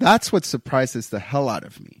matches? That's what surprises the hell out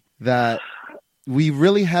of me. That we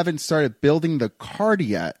really haven't started building the card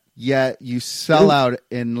yet you sell out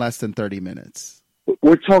in less than 30 minutes.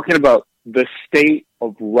 We're talking about the state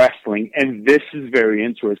of wrestling, and this is very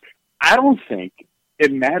interesting. I don't think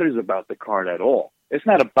it matters about the card at all. It's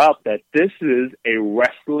not about that. This is a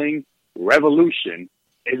wrestling revolution.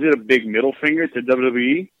 Is it a big middle finger to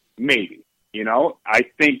WWE? Maybe. You know, I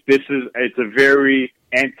think it's a very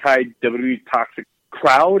anti-WWE toxic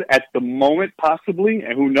crowd at the moment, possibly,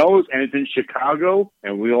 and who knows? And it's in Chicago,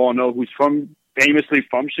 and we all know who's famously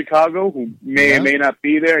from Chicago, who may or may not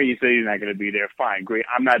be there. You say he's not going to be there. Fine, great.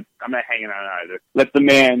 I'm not hanging on either. Let the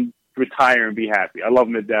man retire and be happy. I love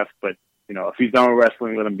him to death, but you know, if he's done with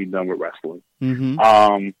wrestling, let him be done with wrestling.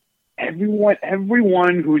 Mm-hmm.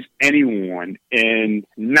 Everyone who's anyone in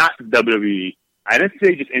not WWE, I didn't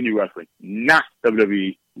say just indie wrestling, not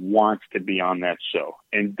WWE, wants to be on that show.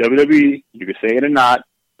 And WWE, you could say it or not,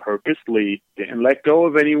 purposely didn't let go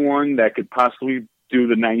of anyone that could possibly do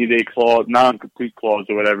the 90-day clause, non-complete clause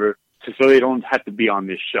or whatever, so they don't have to be on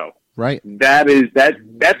this show. Right.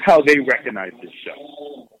 That's how they recognize this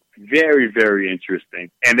show. Very, very interesting.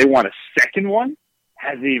 And they want a second one?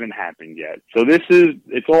 Hasn't even happened yet. So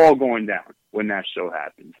it's all going down when that show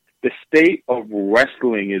happens. The state of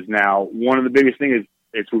wrestling is now, one of the biggest things is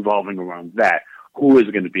it's revolving around that. Who is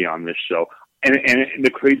going to be on this show? And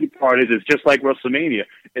the crazy part is, it's just like WrestleMania.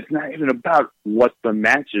 It's not even about what the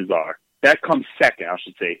matches are. That comes second, I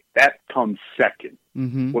should say. That comes second.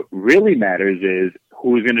 Mm-hmm. What really matters is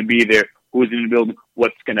who's going to be there, who's in the building,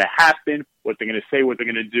 what's going to happen, what they're going to say, what they're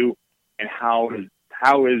going to do, and how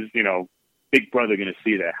is you know, Big Brother going to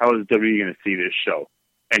see that? How is WWE going to see this show?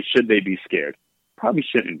 And should they be scared? Probably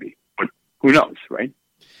shouldn't be, but who knows, right?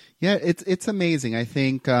 Yeah, it's amazing. I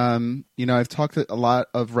think, you know, I've talked a lot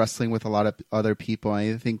of wrestling with a lot of other people.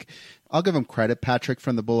 I think I'll give him credit. Patrick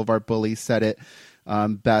from the Boulevard Bully said it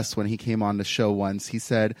best when he came on the show once. He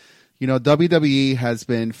said, you know, WWE has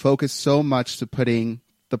been focused so much to putting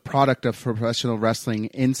the product of professional wrestling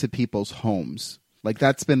into people's homes. Like,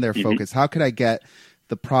 that's been their focus. How could I get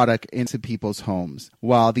the product into people's homes?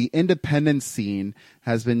 While the independent scene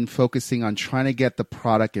has been focusing on trying to get the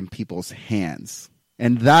product in people's hands.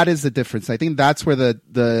 And that is the difference. I think that's where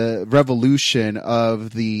the revolution of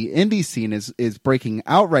the indie scene is breaking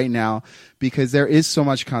out right now, because there is so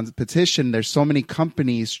much competition. There's so many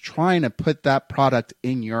companies trying to put that product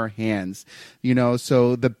in your hands,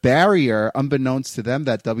 so the barrier, unbeknownst to them,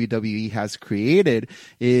 that WWE has created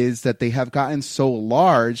is that they have gotten so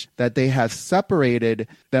large that they have separated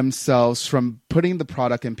themselves from putting the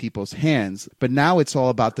product in people's hands. But now it's all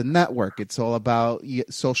about the network. It's all about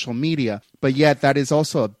social media. But yet that is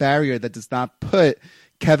also a barrier that does not put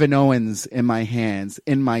Kevin Owens in my hands,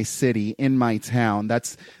 in my city, in my town.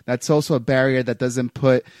 That's also a barrier that doesn't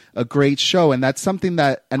put a great show. And that's something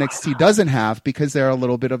that NXT doesn't have, because they're a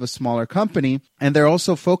little bit of a smaller company. And they're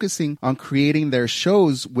also focusing on creating their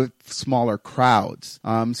shows with smaller crowds.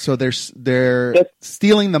 So they're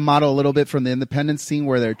stealing the model a little bit from the independent scene,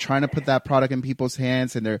 where they're trying to put that product in people's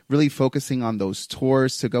hands, and they're really focusing on those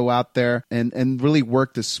tours to go out there and really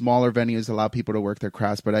work the smaller venues, allow people to work their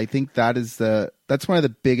crafts. But I think that's one of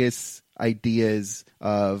the biggest ideas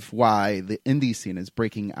of why the indie scene is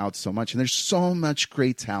breaking out so much. And there's so much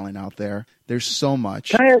great talent out there. There's so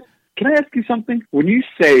much. Can I ask you something? When you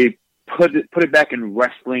say put it back in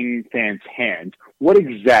wrestling fans' hands, what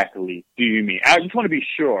exactly do you mean? I just want to be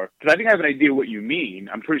sure, because I think I have an idea what you mean.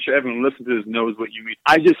 I'm pretty sure everyone listening to this knows what you mean.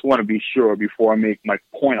 I just want to be sure before I make my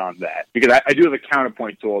point on that, because I do have a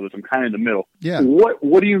counterpoint to all this. I'm kind of in the middle. Yeah.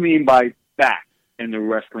 What do you mean by back in the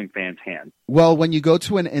wrestling fans' hands? Well, when you go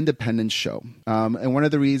to an independent show, and one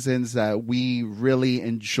of the reasons that we really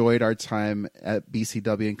enjoyed our time at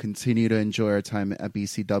BCW and continue to enjoy our time at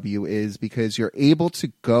BCW is because you're able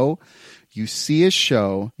to go, you see a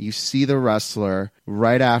show, you see the wrestler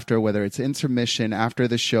right after, whether it's intermission, after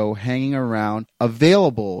the show, hanging around,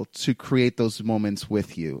 available to create those moments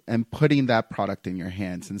with you and putting that product in your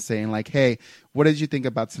hands and saying like, hey, what did you think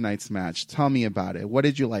about tonight's match? Tell me about it. What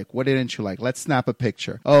did you like? What didn't you like? Let's snap a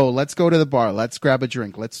picture. Oh, let's go to the bar. Let's grab a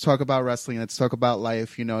drink. Let's talk about wrestling. Let's talk about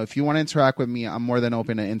life. If you want to interact with me, I'm more than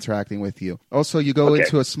open to interacting with you. Also, you go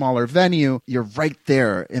into a smaller venue, you're right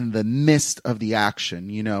there in the midst of the action.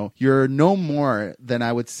 You're no more than,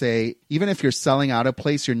 I would say, even if you're selling out a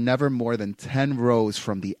place, you're never more than 10 rows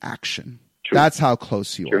from the action. True. That's how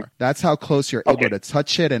close you are. That's how close you're able to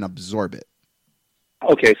touch it and absorb it.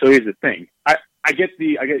 Okay, so here's the thing. I get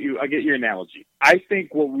your analogy. I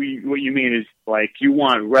think what you mean is like you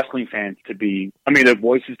want wrestling fans their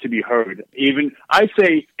voices to be heard. Even I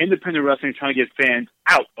say independent wrestling is trying to get fans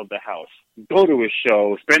out of the house. Go to a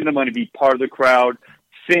show, spend the money, be part of the crowd,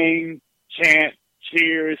 sing, chant,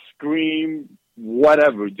 cheer, scream,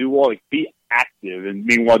 whatever. Be active. And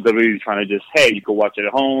meanwhile, WWE is trying to just, hey, you can watch it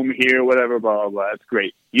at home, here, whatever, blah, blah, blah. That's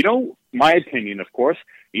great. My opinion, of course,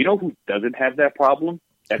 who doesn't have that problem?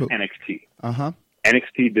 That's NXT. Uh-huh.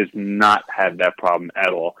 NXT does not have that problem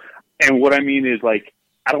at all. And what I mean is, like,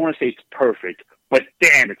 I don't want to say it's perfect, but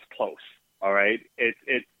damn, it's close. All right?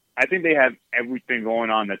 I think they have everything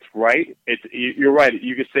going on that's right. You're right.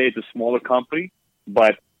 You could say it's a smaller company,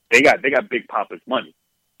 but they got Big Papa's money.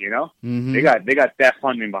 Mm-hmm. They got that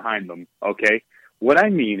funding behind them. Okay. What I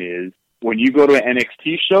mean is, when you go to an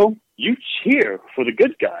NXT show, you cheer for the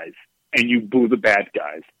good guys and you boo the bad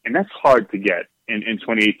guys, and that's hard to get in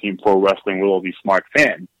 2018 pro wrestling with all these smart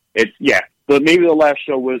fans. But maybe the last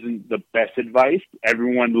show wasn't the best advice.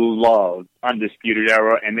 Everyone loved Undisputed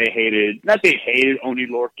Era, and they hated Oney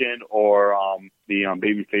Lorcan or the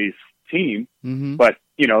babyface team, mm-hmm. but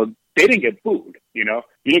they didn't get booed. You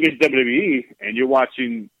look at WWE and you're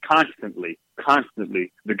watching constantly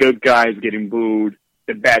the good guys getting booed,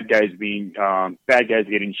 the bad guys getting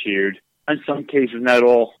cheered. In some cases, not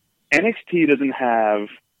all. NXT doesn't have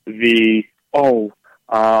the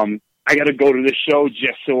I got to go to this show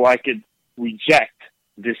just so I could reject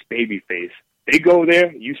this babyface. They go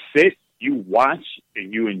there, you sit, you watch,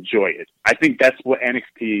 and you enjoy it. I think that's what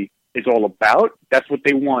NXT is all about. That's what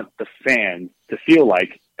they want the fans to feel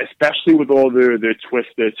like, especially with all their twist,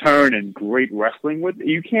 their turn, and great wrestling.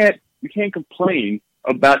 You can't complain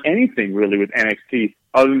about anything really with NXT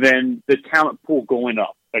other than the talent pool going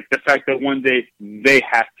up. Like the fact that one day they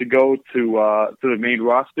have to go to the main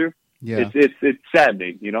roster. Yeah. It's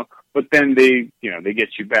saddening, but then they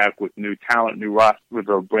get you back with new talent, with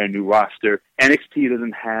a brand new roster. NXT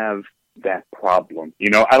doesn't have that problem.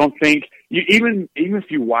 I don't think even if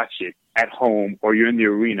you watch it at home or you're in the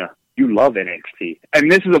arena, you love NXT. And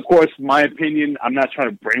this is, of course, my opinion. I'm not trying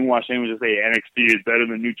to brainwash anyone to say NXT is better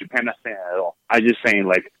than New Japan. I'm not saying that at all. I'm just saying,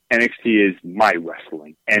 like, NXT is my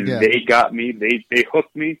wrestling. And they got me. They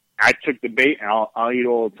hooked me. I took the bait, and I'll eat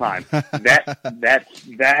all the time. that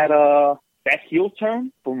heel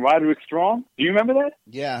turn from Roderick Strong, do you remember that?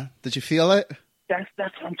 Yeah. Did you feel it?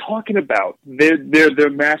 That's what I'm talking about. They're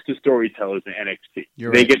master storytellers in NXT.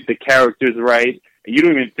 You're They right. get the characters right. And you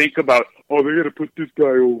don't even think about, oh, they're going to put this guy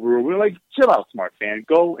over. We're like, chill out, smart fan.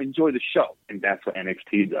 Go enjoy the show. And that's what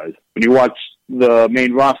NXT does. When you watch the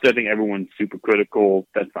main roster, I think everyone's super critical.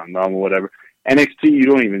 That's not normal, whatever. NXT, you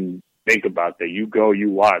don't even think about that. You go,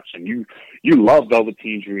 you watch, and you love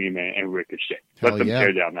Velveteen Dream and Ricochet. Hell Let them yeah.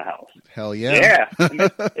 tear down the house. Hell yeah. Yeah. And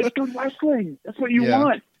it's good wrestling. That's what you Yeah.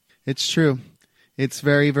 want. It's true. It's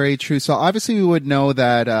very, very true. So obviously we would know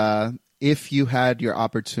that if you had your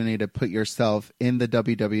opportunity to put yourself in the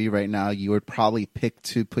WWE right now, you would probably pick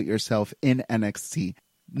to put yourself in NXT.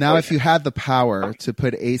 Now, if you had the power to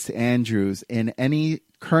put Ace Andrews in any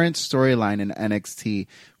current storyline in NXT,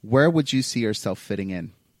 where would you see yourself fitting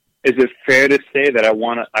in? Is it fair to say that I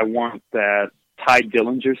want that Ty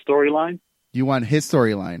Dillinger storyline? You want his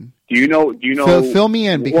storyline? Do you know? Fill me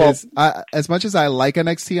in, because as much as I like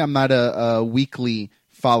NXT, I'm not a weekly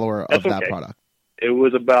follower of That's that okay. product. It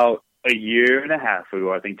was about a year and a half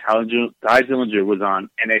ago, I think Ty Dillinger was on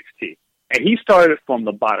NXT. And he started from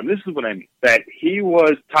the bottom. This is what I mean. That he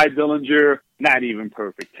was Ty Dillinger, not even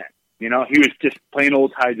perfect 10. You know, he was just plain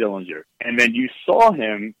old Ty Dillinger. And then you saw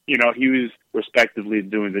him, you know, he was respectively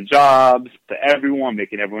doing the jobs to everyone,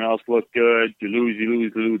 making everyone else look good. You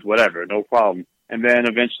lose, whatever, no problem. And then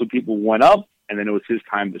eventually people went up, and then it was his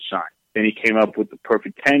time to shine. Then he came up with the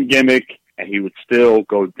perfect 10 gimmick, and he would still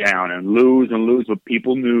go down and lose, but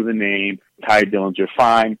people knew the name. Ty Dillinger,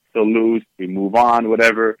 fine, he'll lose, we move on,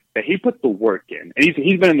 whatever. But he put the work in. And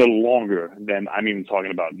he's been in there longer than I'm even talking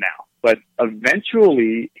about now. But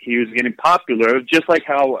eventually, he was getting popular, just like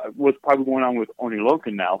how what's probably going on with Oni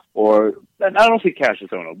Loken now. Or, I don't say Cassius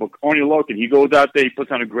Ohno, but Oni Loken, he goes out there, he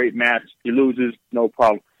puts on a great match, he loses, no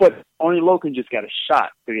problem. But Oni Loken just got a shot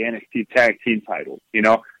for the NXT Tag Team title, you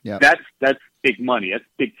know? Yep. That's big money, that's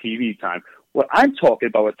big TV time. What I'm talking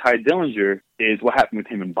about with Ty Dillinger is what happened with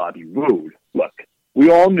him and Bobby Roode. Look,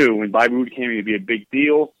 we all knew when Bobby Roode came, it'd be a big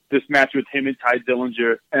deal. This match with him and Ty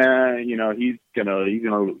Dillinger, you know, he's gonna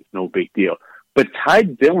lose, no big deal. But Ty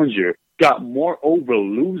Dillinger got more over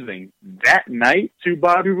losing that night to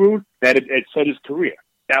Bobby Roode that it set his career.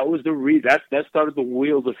 That was that started the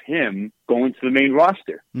wheels of him going to the main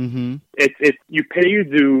roster. Mm-hmm. It's you pay your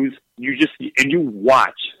dues, and you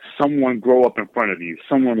watch someone grow up in front of you,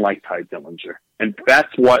 someone like Ty Dillinger, and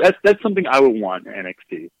that's something I would want in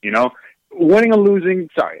NXT. You know, winning or losing.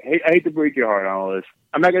 Sorry, I hate to break your heart on all this.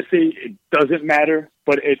 I'm not gonna say it doesn't matter,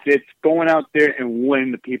 but it's going out there and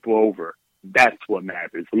winning the people over. That's what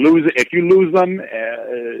matters. If you lose them,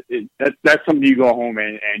 that's something you go home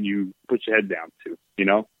and you put your head down to, you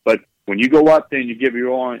know. But when you go out there and you give your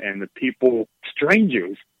all, and the people,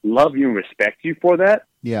 strangers, love you and respect you for that,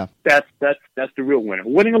 Yeah. that's the real winner.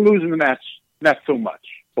 Winning or losing the match, not so much.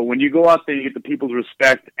 But when you go out there, you get the people's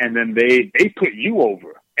respect, and then they put you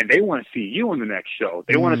over, and they want to see you in the next show.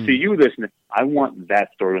 They want to see you this. I want that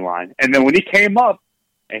storyline. And then when he came up,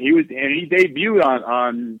 and he debuted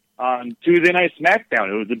on Tuesday Night SmackDown,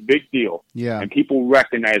 it was a big deal. Yeah. And people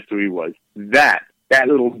recognized who he was. That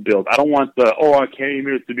little build. I don't want I came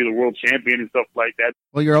here to be the world champion and stuff like that.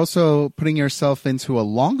 Well, you're also putting yourself into a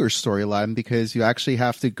longer storyline, because you actually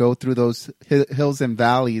have to go through those hills and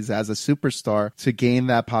valleys as a superstar to gain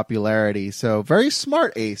that popularity. So very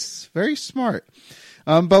smart, Ace. Very smart.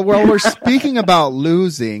 But while we're speaking about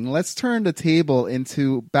losing, let's turn the table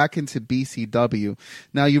back into BCW.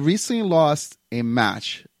 Now, you recently lost a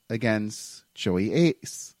match against Joey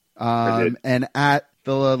Ace. And at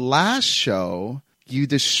the last show, you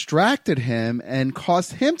distracted him and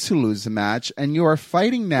caused him to lose the match, and you are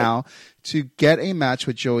fighting now to get a match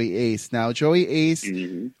with Joey Ace. Now, Joey Ace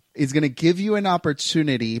is going to give you an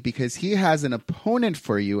opportunity because he has an opponent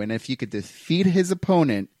for you, and if you could defeat his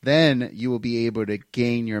opponent, then you will be able to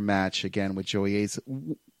gain your match again with Joey Ace.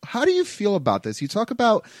 How do you feel about this? You talk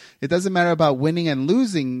about it doesn't matter about winning and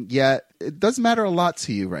losing, yet it does matter a lot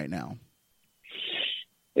to you right now.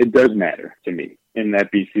 It does matter to me in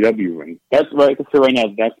that BCW ring. That's right. So right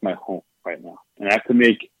now, that's my home right now, and I have to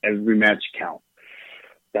make every match count.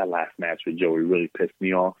 That last match with Joey really pissed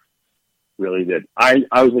me off. Really did. I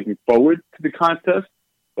was looking forward to the contest.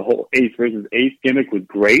 The whole Ace versus Ace gimmick was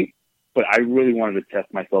great, but I really wanted to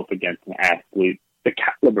test myself against an athlete the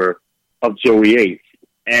caliber of Joey Ace.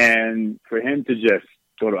 And for him to just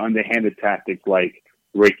go to underhanded tactics like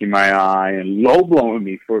raking my eye and low-blowing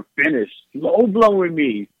me for a finish, low-blowing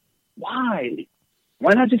me, why?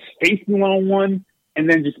 Why not just face me one-on-one and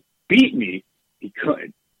then just beat me? He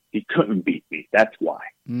couldn't. He couldn't beat me. That's why.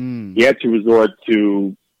 He had to resort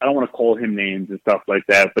to, I don't want to call him names and stuff like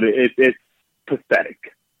that, but it's pathetic.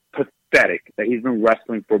 pathetic that he's been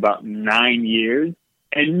wrestling for about 9 years,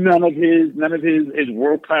 and none of his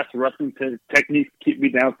world class wrestling techniques keep me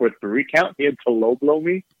down for a 3 count. He had to low blow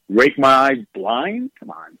me, rake my eyes blind. Come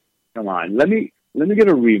on. Let me get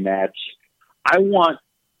a rematch. I want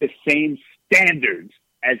the same standards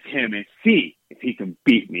as him and see if he can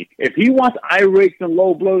beat me. If he wants eye rakes and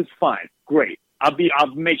low blows, fine, great. I'll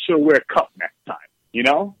make sure to wear a cup next time. You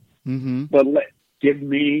know. Mm-hmm. But give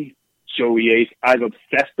me Joey Ace. I've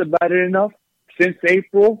obsessed about it enough since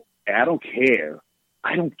April, and I don't care.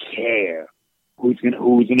 I don't care who's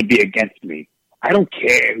gonna be against me. I don't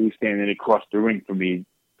care who's standing across the ring from me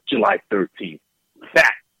July 13th.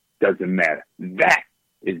 That doesn't matter. That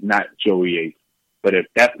is not Joey Ace. But if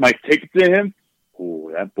that's my ticket to him,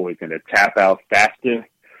 ooh, that boy's gonna tap out faster.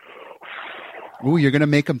 Ooh, you're gonna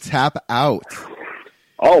make him tap out.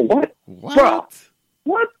 Oh, what? What? Bro,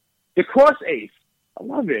 what? The Cross Ace. I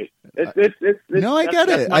love it. No, I get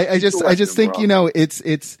it. I just think, bro. you know,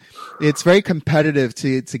 it's very competitive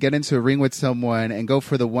to get into a ring with someone and go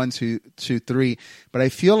for the 1, 2, 3. But I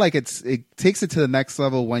feel like it takes it to the next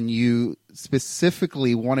level when you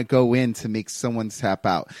specifically want to go in to make someone tap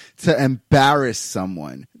out, to embarrass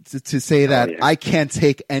someone, to say that I can't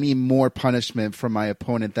take any more punishment from my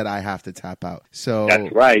opponent that I have to tap out. So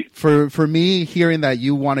that's right. For me, hearing that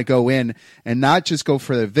you want to go in and not just go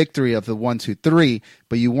for the victory of the 1, 2, 3,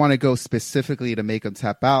 but you want to go specifically to make them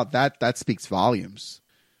tap out, that speaks volumes.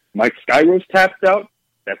 Mike Skyrose tapped out.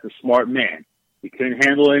 That's a smart man. He couldn't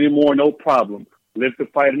handle it anymore, no problem. Live to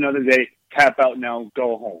fight another day, tap out now,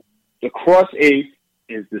 go home. The Cross Ace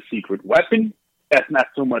is the secret weapon. That's not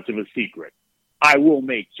so much of a secret. I will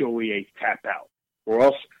make Joey Ace tap out, or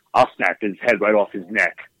else I'll snap his head right off his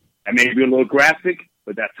neck. That may be a little graphic,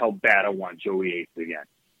 but that's how bad I want Joey Ace again.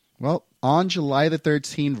 Well, on July the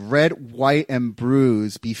 13th, Red, White, and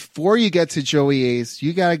Bruise, before you get to Joey Ace,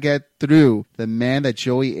 you got to get through the man that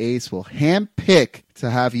Joey Ace will handpick to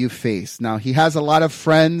have you face. Now, he has a lot of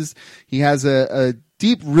friends. He has a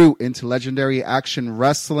deep root into legendary action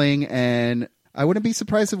wrestling, and I wouldn't be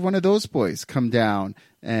surprised if one of those boys come down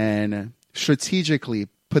and strategically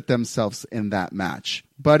put themselves in that match.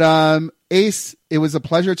 But Ace, it was a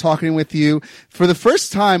pleasure talking with you. For the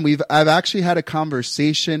first time, I've actually had a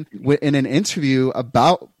conversation in an interview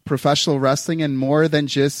about professional wrestling and more than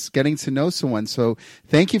just getting to know someone. So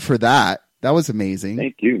thank you for that. That was amazing.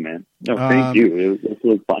 Thank you, man. No, thank you. It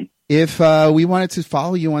was fun. If we wanted to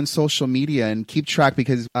follow you on social media and keep track,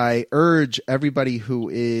 because I urge everybody who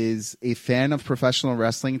is a fan of professional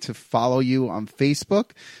wrestling to follow you on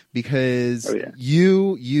Facebook, because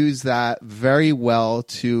you use that very well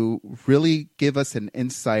to really give us an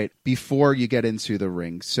insight before you get into the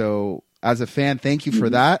ring. So as a fan, thank you for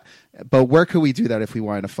that. But where could we do that if we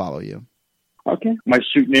wanted to follow you? Okay. My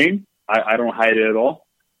shoot name, I don't hide it at all.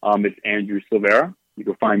 It's Andrew Silvera. You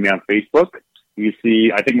can find me on Facebook. You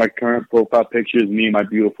see, I think my current profile picture is me and my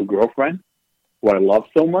beautiful girlfriend, who I love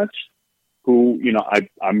so much, who, you know,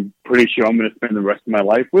 I'm pretty sure I'm going to spend the rest of my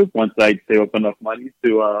life with once I save up enough money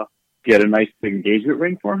to get a nice engagement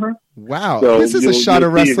ring for her. Wow. So this is a Shot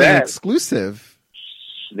of Wrestling exclusive.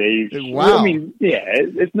 Wow. I mean, yeah,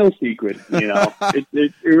 it's no secret, you know.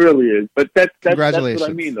 it really is. But that's Congratulations. That's what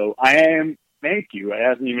I mean, though. Thank you. It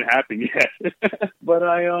hasn't even happened yet. But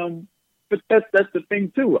but that's the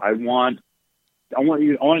thing, too. I wanted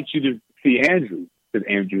you to see Andrew, because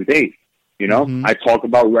Andrew's Ace. You know, I talk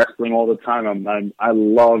about wrestling all the time. I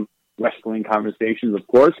love wrestling conversations. Of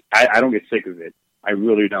course, I don't get sick of it. I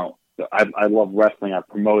really don't. So I love wrestling. I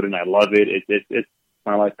promote it and I love it. It's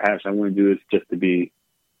my life passion. I wouldn't do this just to be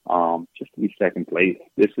second place.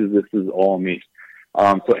 This is all me.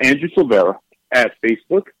 So Andrew Silvera at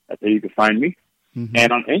Facebook. That's how you can find me.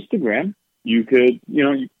 And on Instagram, you could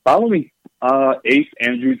you follow me. Ace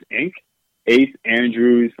Andrews Inc. Ace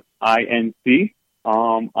Andrews INC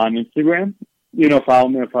on Instagram. Follow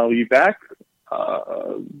me and follow you back.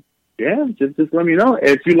 Just let me know.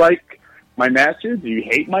 If you like my matches, if you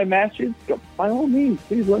hate my matches, by all means,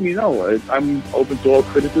 please let me know. I'm open to all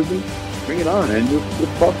criticism. Bring it on, and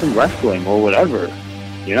just talk some wrestling or whatever,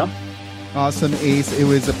 Awesome, Ace. It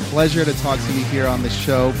was a pleasure to talk to you here on the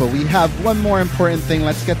show, but we have one more important thing.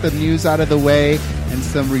 Let's get the news out of the way and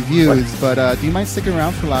some reviews. But do you mind sticking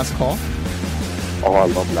around for last call? Oh, I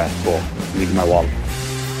love last call. Leaving my wallet.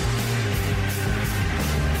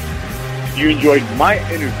 If you enjoyed my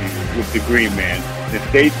interview with the Green Man, then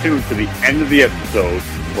stay tuned to the end of the episode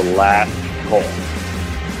for last call.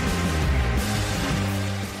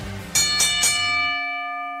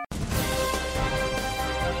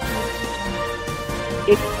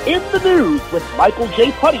 It's In the News with Michael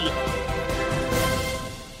J. Putty.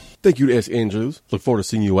 Thank you to Ask Andrews. Look forward to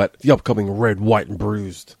seeing you at the upcoming Red, White, and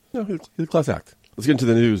Bruised. He's a class act. Let's get into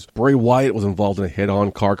the news. Bray Wyatt was involved in a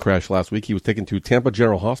head-on car crash last week. He was taken to Tampa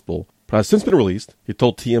General Hospital, but has since been released. He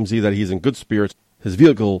told TMZ that he's in good spirits. His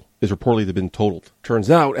vehicle is reportedly been totaled.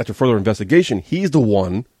 Turns out, after further investigation, he's the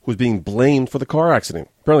one who's being blamed for the car accident.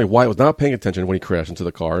 Apparently, Wyatt was not paying attention when he crashed into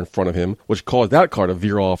the car in front of him, which caused that car to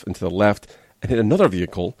veer off into the left and hit another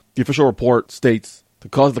vehicle. The official report states the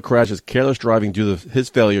cause of the crash is careless driving due to his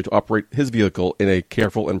failure to operate his vehicle in a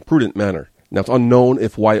careful and prudent manner. Now, it's unknown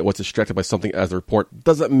if Wyatt was distracted by something, as the report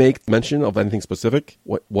doesn't make mention of anything specific.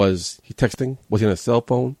 What was he texting? Was he on his cell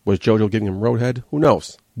phone? Was JoJo giving him roadhead? Who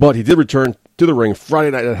knows? But he did return to the ring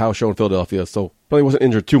Friday night at a house show in Philadelphia, so probably wasn't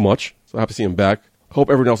injured too much. So happy to see him back. Hope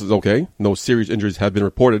everyone else is okay. No serious injuries have been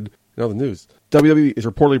reported. In other news, WWE is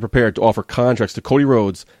reportedly prepared to offer contracts to Cody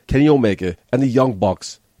Rhodes, Kenny Omega, and the Young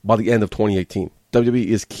Bucks by the end of 2018. WWE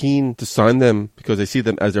is keen to sign them because they see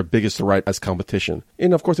them as their biggest threat as competition.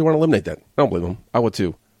 And, of course, they want to eliminate that. I don't blame them. I would,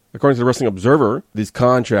 too. According to the Wrestling Observer, these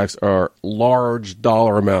contracts are large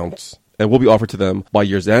dollar amounts and will be offered to them by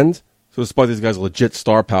year's end. So despite these guys' legit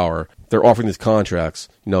star power, they're offering these contracts,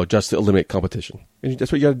 just to eliminate competition. And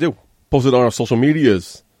that's what you got to do. Posted on our social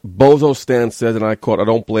medias. Bozo Stan says, and I quote, "I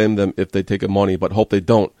don't blame them if they take money, but hope they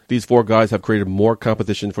don't. These four guys have created more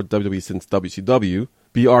competition for WWE since WCW.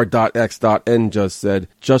 BR.X.N just said,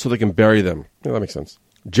 just so they can bury them." Yeah, that makes sense.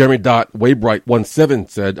 Jeremy.Waybright17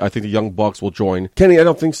 said, "I think the Young Bucks will join." Kenny, I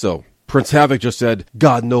don't think so. Prince Havoc just said,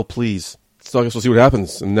 "God, no, please." So I guess we'll see what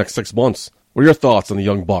happens in the next 6 months. What are your thoughts on the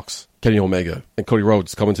Young Bucks, Kenny Omega, and Cody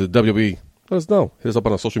Rhodes coming to the WWE? Let us know. Hit us up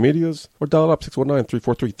on our social medias or dial it up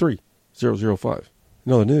 619-3433-005.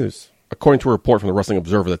 In other news, according to a report from the Wrestling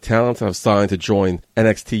Observer, the talents that have signed to join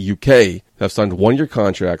NXT UK have signed one-year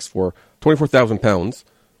contracts for £24,000,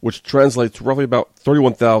 which translates to roughly about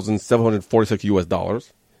 $31,746 US.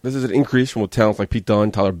 This is an increase from what talents like Pete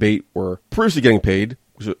Dunne, Tyler Bate were previously getting paid,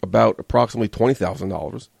 which is about approximately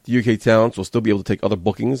 $20,000. The UK talents will still be able to take other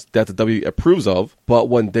bookings that the WWE approves of, but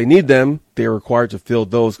when they need them, they are required to fill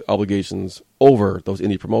those obligations over those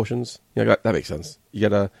indie promotions. Yeah, that makes sense. You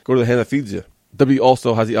gotta go to the hand that feeds you. WWE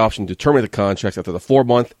also has the option to terminate the contracts after the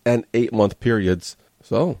 4-month and 8-month periods.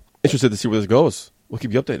 So, interested to see where this goes. We'll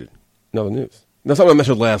keep you updated. In other news. Now, something I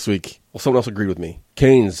mentioned last week. Well, someone else agreed with me.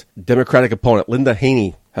 Kane's Democratic opponent, Linda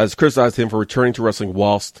Haney, has criticized him for returning to wrestling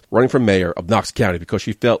whilst running for mayor of Knox County because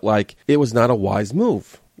she felt like it was not a wise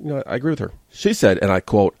move. I agree with her. She said, and I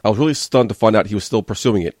quote, "I was really stunned to find out he was still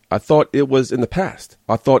pursuing it. I thought it was in the past.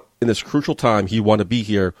 I thought in this crucial time he wanted to be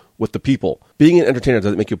here with the people. Being an entertainer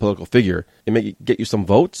doesn't make you a political figure. It may get you some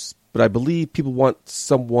votes, but I believe people want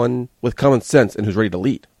someone with common sense and who's ready to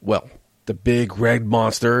lead." Well, the big red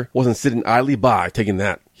monster wasn't sitting idly by taking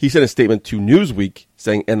that. He sent a statement to Newsweek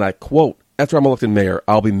saying, and I quote, "After I'm elected mayor,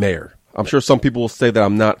 I'll be mayor. I'm sure some people will say that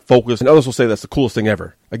I'm not focused, and others will say that's the coolest thing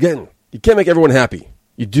ever. Again, you can't make everyone happy.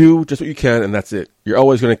 You do just what you can, and that's it. You're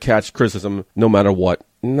always going to catch criticism no matter what."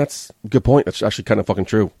 And that's a good point. That's actually kind of fucking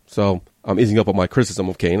true. So I'm easing up on my criticism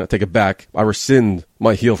of Kane. I take it back. I rescind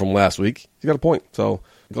my heel from last week. He's got a point. So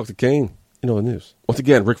good luck to Kane. In other news. Once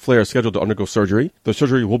again, Ric Flair is scheduled to undergo surgery. The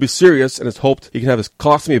surgery will be serious, and it's hoped he can have his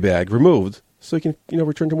colostomy bag removed so he can,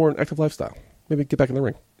 return to more an active lifestyle. Maybe get back in the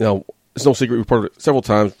ring. Now, it's no secret, we reported it several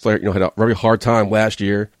times. Flair, had a very hard time last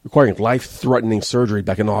year, requiring life-threatening surgery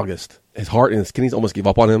back in August. His heart and his kidneys almost gave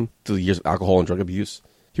up on him through the years of alcohol and drug abuse.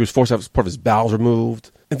 He was forced to have part of his bowels removed.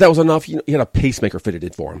 If that was enough, he had a pacemaker fitted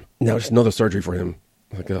in for him. Now it's another surgery for him.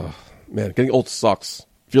 Like, oh, man, getting old sucks.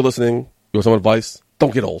 If you're listening, you want some advice?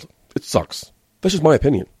 Don't get old. It sucks. That's just my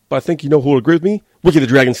opinion. But I think you know who will agree with me? Ricky the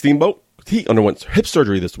Dragon Steamboat. He underwent hip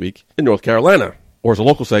surgery this week in North Carolina. Or as the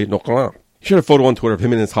locals say, North Carolina. He shared a photo on Twitter of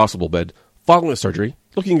him in his hospital bed following the surgery.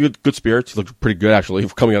 Looking in good spirits. He looked pretty good, actually,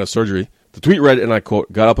 for coming out of surgery. The tweet read, and I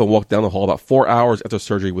quote, "Got up and walked down the hall about 4 hours after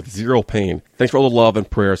surgery with zero pain. Thanks for all the love and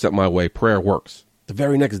prayer sent my way. Prayer works." The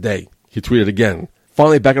very next day, he tweeted again.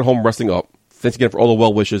 "Finally back at home wrestling up. Thanks again for all the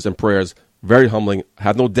well wishes and prayers. Very humbling. I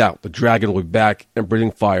have no doubt the Dragon will be back and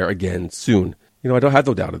breathing fire again soon." I don't have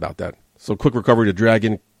no doubt about that. So quick recovery to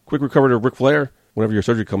Dragon. Quick recovery to Ric Flair. Whenever your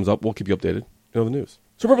surgery comes up, we'll keep you updated. The news.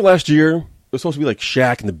 So remember last year, it was supposed to be like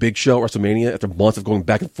Shaq and the Big Show at WrestleMania after months of going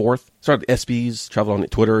back and forth. Started the ESPYs, traveled on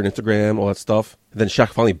Twitter and Instagram, all that stuff. And then Shaq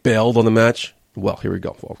finally bailed on the match. Well, here we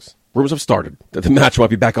go, folks. Rumors have started that the match might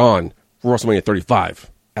be back on for WrestleMania 35.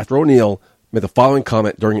 After O'Neal made the following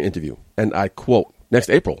comment during an interview, and I quote, "Next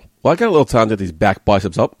April. Well, I got a little time to get these back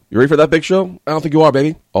biceps up. You ready for that, Big Show? I don't think you are,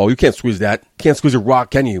 baby. Oh, you can't squeeze that. Can't squeeze a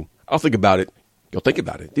rock, can you? I'll think about it." You'll think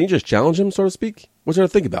about it. Didn't you just challenge him, so to speak? What's there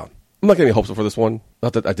to think about? I'm not getting any hopes up for this one.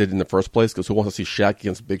 Not that I did in the first place, because who wants to see Shaq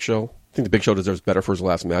against Big Show? I think the Big Show deserves better for his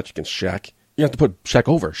last match against Shaq. You have to put Shaq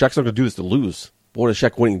over. Shaq's not going to do this to lose. But what does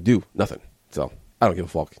Shaq winning do? Nothing. So, I don't give a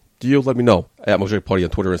fuck. Do you? Let me know at Mojo Putty on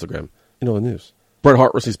Twitter and Instagram. You know the news. Bret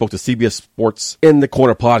Hart recently spoke to CBS Sports in the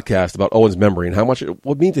Corner podcast about Owen's memory and how much it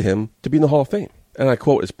would mean to him to be in the Hall of Fame. And I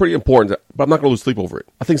quote, "It's pretty important, but I'm not going to lose sleep over it.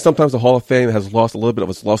 I think sometimes the Hall of Fame has lost a little bit of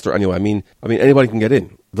its luster anyway. I mean, anybody can get in.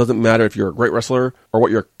 It doesn't matter if you're a great wrestler or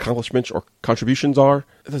what your accomplishments or contributions are.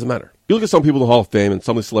 It doesn't matter. You look at some people in the Hall of Fame and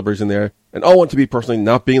some of the celebrities in there, and Owen, to be personally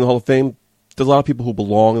not being in the Hall of Fame, there's a lot of people who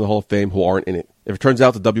belong in the Hall of Fame who aren't in it. If it turns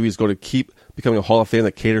out the WWE is going to keep becoming a Hall of Fame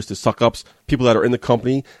that caters to suck-ups, people that are in the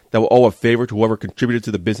company that will owe a favor to whoever contributed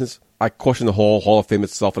to the business, I question the whole Hall of Fame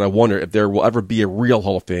itself, and I wonder if there will ever be a real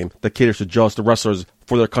Hall of Fame that caters to just the wrestlers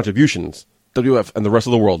for their contributions. WF and the rest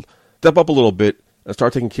of the world, step up a little bit and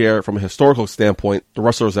start taking care, from a historical standpoint, the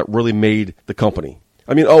wrestlers that really made the company.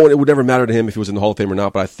 Owen, it would never matter to him if he was in the Hall of Fame or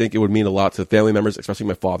not, but I think it would mean a lot to the family members, especially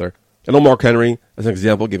my father. I know Mark Henry, as an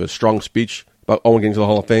example, gave a strong speech about Owen getting to the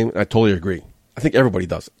Hall of Fame, and I totally agree. I think everybody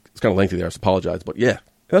does. It's kind of lengthy there, I apologize, but yeah. And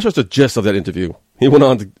that's just the gist of that interview. He went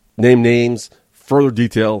on to name names, further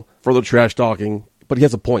detail, further trash talking, but he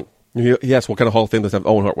has a point. He asked what kind of Hall of Fame doesn't have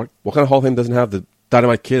Owen Hart. What kind of Hall of Fame doesn't have the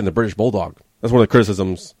Dynamite Kid and the British Bulldog? That's one of the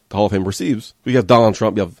criticisms the Hall of Fame receives. You have Donald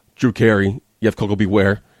Trump, you have Drew Carey, you have Coco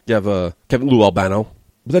Beware, you have Kevin Lou Albano.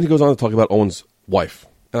 But then he goes on to talk about Owen's wife.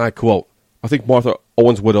 And I quote, "I think Martha,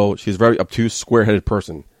 Owen's widow, she's a very obtuse, square-headed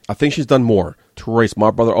person. I think she's done more to erase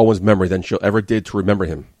my brother Owen's memory than she'll ever did to remember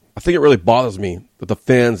him. I think it really bothers me that the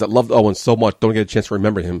fans that loved Owen so much don't get a chance to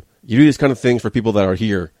remember him. You do these kind of things for people that are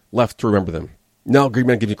here, left to remember them." Now, Green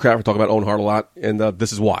Man gives you crap for talking about Owen Hart a lot, and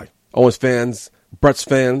this is why. Owen's fans, Bret's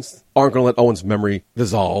fans, aren't going to let Owen's memory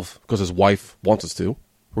dissolve because his wife wants us to.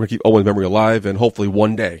 We're going to keep Owen's memory alive, and hopefully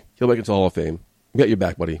one day he'll make it to the Hall of Fame. We'll get you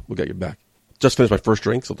back, buddy. We'll get you back. Just finished my first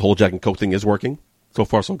drink, so the whole Jack and Coke thing is working. So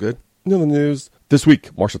far, so good. In other news, this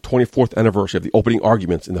week marks the 24th anniversary of the opening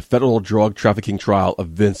arguments in the federal drug trafficking trial of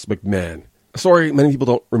Vince McMahon. A story many people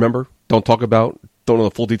don't remember, don't talk about, don't know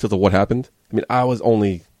the full details of what happened. I was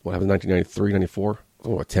only, what happened in 1993, 94? I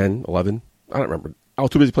don't know, 10, 11? I don't remember. I was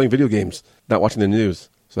too busy playing video games, not watching the news.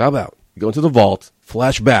 So how about you go into the vault,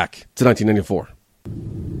 flash back to 1994.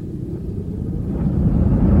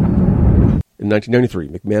 In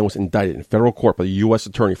 1993, McMahon was indicted in federal court by the U.S.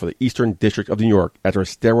 Attorney for the Eastern District of New York after a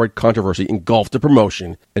steroid controversy engulfed the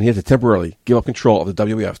promotion, and he had to temporarily give up control of the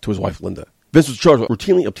WWF to his wife, Linda. Vince was charged with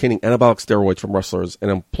routinely obtaining anabolic steroids from wrestlers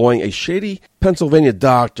and employing a shady Pennsylvania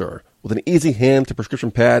doctor with an easy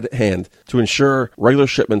hand-to-prescription pad hand to ensure regular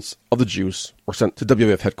shipments of the juice were sent to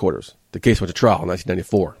WWF headquarters. The case went to trial in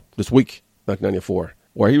 1994. This week, 1994.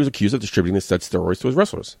 Where he was accused of distributing the said steroids to his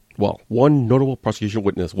wrestlers. Well, one notable prosecution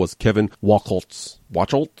witness was Kevin Wacholtz.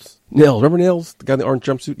 Nails. Remember Nails? The guy in the orange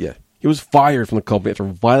jumpsuit? Yeah. He was fired from the company after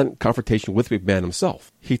a violent confrontation with McMahon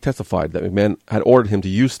himself. He testified that McMahon had ordered him to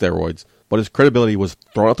use steroids, but his credibility was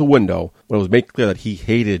thrown out the window when it was made clear that he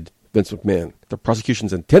hated Vince McMahon. The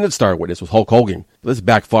prosecution's intended star witness was Hulk Hogan. But this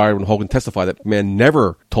backfired when Hogan testified that McMahon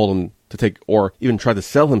never told him to take or even tried to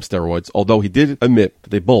sell him steroids, although he did admit that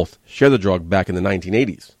they both shared the drug back in the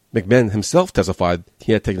 1980s. McMahon himself testified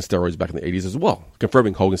he had taken steroids back in the 80s as well,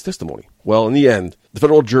 confirming Hogan's testimony. Well, in the end, the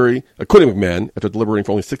federal jury acquitted McMahon after deliberating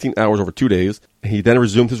for only 16 hours over 2 days, and he then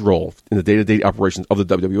resumed his role in the day-to-day operations of the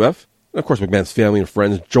WWF. And of course, McMahon's family and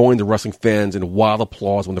friends joined the wrestling fans in wild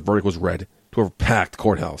applause when the verdict was read to a packed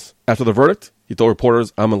courthouse. After the verdict, he told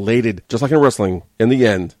reporters, "I'm elated, just like in wrestling. In the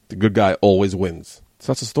end, the good guy always wins." So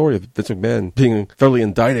that's the story of Vince McMahon being federally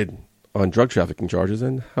indicted on drug trafficking charges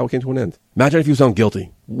and how it came to an end. Imagine if he was found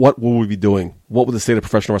guilty. What would we be doing? What would the state of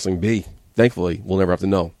professional wrestling be? Thankfully, we'll never have to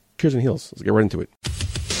know. Cheers and heels. Let's get right into it.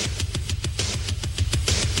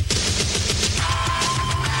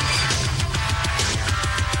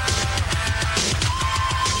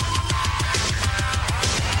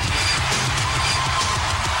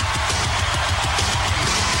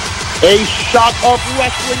 A Shot of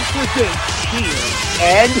Wrestling presents Cheers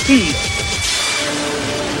and Heels.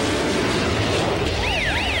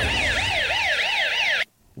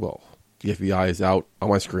 Well, the FBI is out on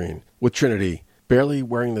my screen with Trinity, barely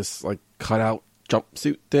wearing this cutout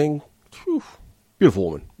jumpsuit thing. Whew. Beautiful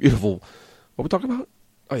woman. Beautiful. What are we talking about?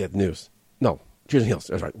 Oh yeah, the news. No, Cheers and Heels.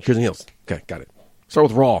 That's right. Cheers and Heels. Okay, got it. Start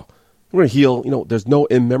with Raw. We're going to heel. There's no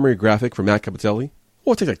in-memory graphic for Matt Cappotelli.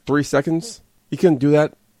 Oh, it takes 3 seconds. You couldn't do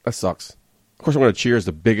that? That sucks. Of course, I'm going to cheers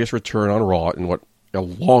the biggest return on Raw in a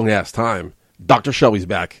long-ass time. Dr. Shelby's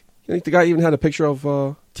back. I think the guy even had a picture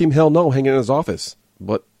of Team Hell No hanging in his office.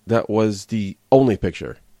 But that was the only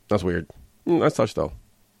picture. That's weird. Nice touch, though.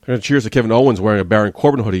 I'm going to cheers to Kevin Owens wearing a Baron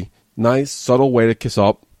Corbin hoodie Nice, subtle way to kiss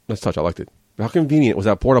up. Nice touch. I liked it. But how convenient was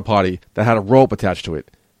that porta potty that had a rope attached to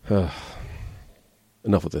it?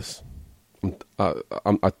 Enough with this. I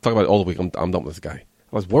talk about it all the week. I'm done with this guy.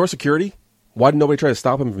 I was, where was security? Why did nobody try to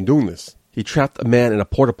stop him from doing this? He trapped a man in a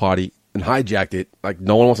porta potty and hijacked it. Like,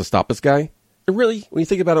 no one wants to stop this guy? And really, when you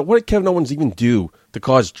think about it, what did Kevin Owens even do to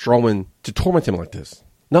cause Strowman to torment him like this?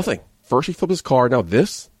 Nothing. First he flipped his car, now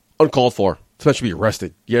this? Uncalled for. This man should be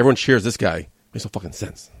arrested. Yeah, everyone cheers this guy. Makes no fucking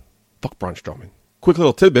sense. Fuck Braun Strowman. Quick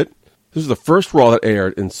little tidbit. This was the first Raw that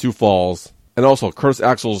aired in Sioux Falls. And also, Curtis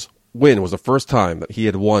Axel's win was the first time that he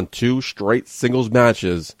had won 2 straight singles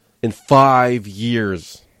matches in 5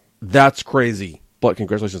 years. That's crazy. But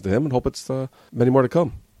congratulations to him, and hope it's many more to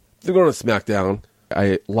come. Then going to SmackDown.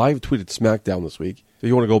 I live tweeted SmackDown this week. If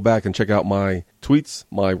you want to go back and check out my tweets,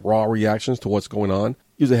 my Raw reactions to what's going on,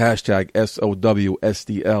 use the hashtag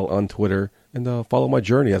SOWSDL on Twitter, and follow my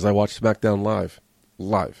journey as I watch SmackDown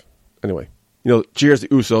live. Anyway, cheers to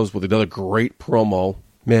Usos with another great promo.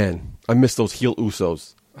 Man, I miss those heel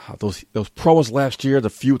Usos. Those promos last year, the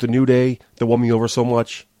feud with the New Day, that won me over so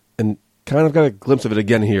much, and kind of got a glimpse of it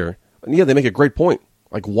again here. And yeah, they make a great point.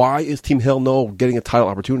 Like, why is Team Hell No getting a title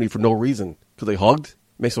opportunity for no reason? Because they hugged?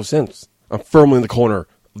 Makes no sense. I'm firmly in the corner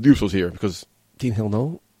of the Usos here because Team Hell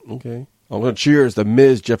No? Okay. I'm going to cheers the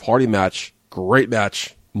Miz Jeff Hardy match. Great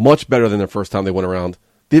match. Much better than the first time they went around.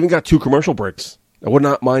 They even got 2 commercial breaks. I would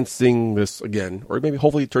not mind seeing this again, or maybe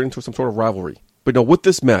hopefully turn into some sort of rivalry. But with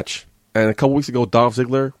this match, and a couple weeks ago, Dolph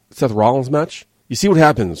Ziggler, Seth Rollins match, you see what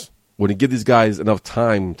happens when you give these guys enough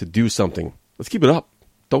time to do something. Let's keep it up.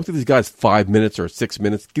 Don't give these guys 5 minutes or 6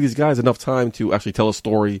 minutes. Give these guys enough time to actually tell a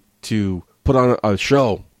story, to put on a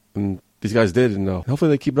show. And these guys did, and hopefully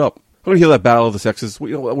they keep it up. I'm going to hear that battle of the sexes. What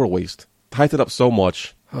a waste. Hyped it up so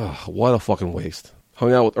much. What a fucking waste.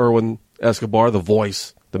 Hung out with Erwin Escobar, the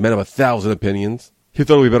voice, the man of 1,000 opinions. He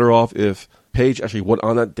thought it would be better off if Paige actually went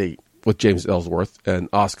on that date with James Ellsworth and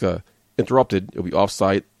Asuka interrupted. It would be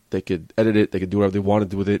off-site. They could edit it. They could do whatever they wanted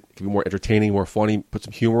to do with it. It could be more entertaining, more funny, put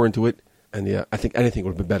some humor into it. And yeah, I think anything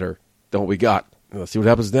would have been better than what we got. Let's see what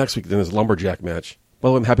happens next week in this Lumberjack match. By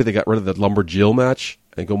the way, I'm happy they got rid of the Lumberjill match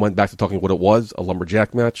and went back to talking what it was, a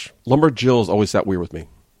Lumberjack match. Lumberjill's always sat weird with me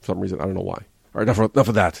for some reason. I don't know why. All right, enough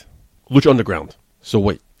of that. Lucha Underground. So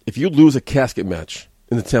wait, if you lose a casket match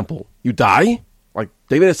in the temple, you die? Like,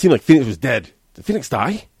 they made it seem like Phoenix was dead. Did Phoenix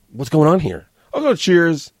die? What's going on here? I'll go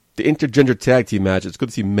cheers. The intergender tag team match. It's good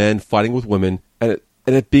to see men fighting with women and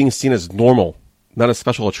it being seen as normal, not a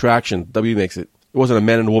special attraction. WWE makes it. It wasn't a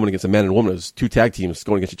man and a woman against a man and a woman. It was 2 tag teams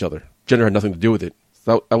going against each other. Gender had nothing to do with it.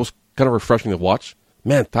 So that was kind of refreshing to watch.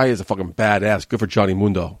 Man, Taya is a fucking badass. Good for Johnny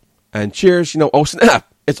Mundo. And cheers, oh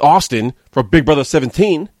snap. It's Austin from Big Brother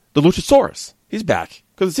 17, the Luchasaurus. He's back.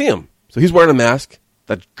 Good to see him. So he's wearing a mask.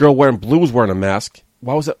 That girl wearing blue was wearing a mask.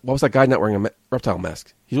 Why was that guy not wearing a reptile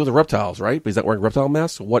mask? He's with the reptiles, right? But he's not wearing a reptile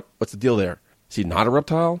mask? So what's the deal there? Is he not a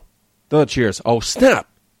reptile? No, cheers. Oh, snap.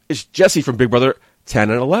 It's Jesse from Big Brother 10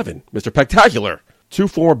 and 11. Mr. Spectacular. 2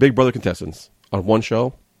 former Big Brother contestants on one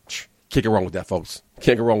show. Can't go wrong with that, folks.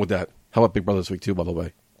 Can't go wrong with that. How about Big Brother this week, too, by the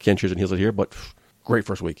way? Can't cheers and heels it here, but great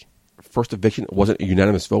first week. First eviction, it wasn't a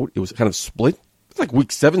unanimous vote. It was kind of split. It's like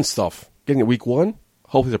week 7 stuff. Getting it week 1.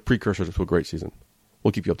 Hopefully it's a precursor to a great season.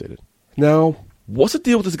 We'll keep you updated. Now, what's the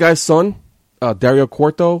deal with this guy's son? Dario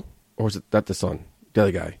Cuarto? Or is it that the son? The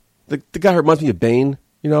other guy. The guy who reminds me of Bane.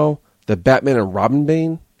 The Batman and Robin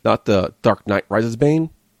Bane. Not the Dark Knight Rises Bane.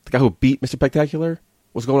 The guy who beat Mr. Spectacular.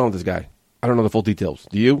 What's going on with this guy? I don't know the full details.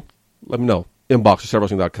 Do you? Let me know. Inbox at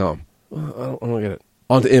StarWrestling.com. I don't get it.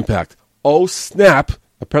 On to Impact. Oh, snap.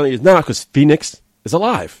 Apparently he's not because Phoenix is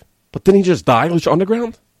alive. But didn't he just die on Lucha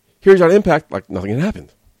Underground? Here's on Impact like nothing had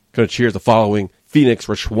happened. Gonna cheers the following Phoenix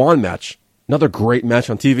Rich Swann match. Another great match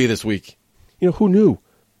on TV this week. Who knew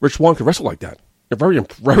Rich Swann could wrestle like that? Very,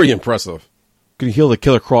 very impressive. Could he heal the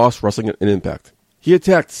Killer Cross wrestling in Impact? He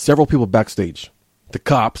attacked several people backstage. The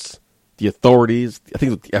cops, the authorities, I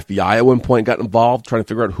think the FBI at one point got involved trying to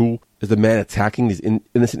figure out who is the man attacking these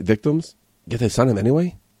innocent victims. Yet they signed him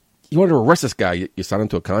anyway? You wanted to arrest this guy, you signed him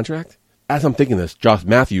to a contract? As I'm thinking this, Josh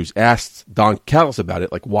Matthews asked Don Callis about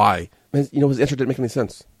it, like why? And, his answer didn't make any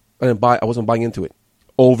sense. I wasn't buying into it.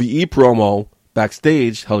 OVE promo,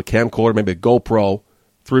 backstage, held a camcorder, maybe a GoPro,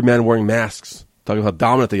 3 men wearing masks, talking about how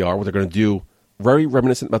dominant they are, what they're going to do. Very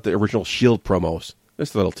reminiscent about the original Shield promos.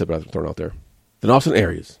 Just a little tip I've thrown out there. Then Austin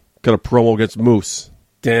Aries got a promo against Moose.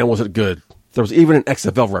 Damn, was it good. There was even an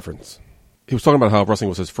XFL reference. He was talking about how wrestling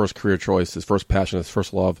was his first career choice, his first passion, his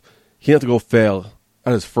first love. He had to go fail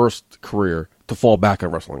at his first career to fall back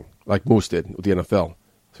on wrestling, like Moose did with the NFL.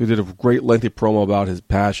 So he did a great lengthy promo about his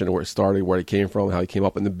passion, where it started, where he came from, how he came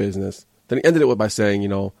up in the business. Then he ended it by saying,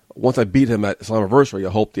 once I beat him at Slammiversary,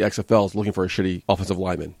 I hope the XFL is looking for a shitty offensive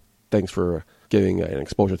lineman. Thanks for giving an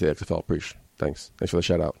exposure to the XFL. Appreciate. Thanks for the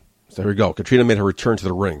shout out. So here we go. Katrina made her return to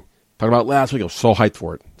the ring. Talking about last week, I was so hyped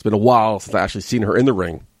for it. It's been a while since I actually seen her in the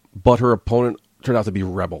ring, but her opponent turned out to be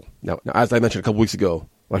Rebel. Now, as I mentioned a couple weeks ago,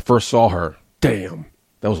 when I first saw her, damn,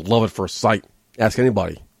 that was love at first sight. Ask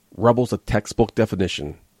anybody. Rebel's a textbook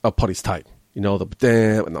definition of Putty's type. The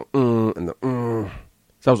damn and the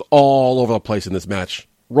So that was all over the place in this match.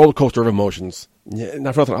 Roller coaster of emotions. Yeah,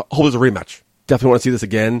 not for nothing. I hope there's a rematch. Definitely want to see this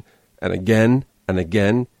again and again and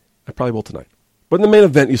again. I probably will tonight. But in the main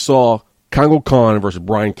event, you saw Congo Khan versus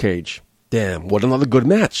Brian Cage. Damn, what another good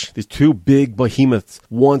match. These two big behemoths.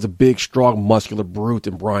 One's a big, strong, muscular brute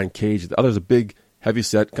in Brian Cage. The other's a big,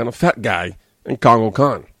 heavy-set, kind of fat guy in Congo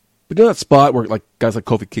Khan. But that spot where guys like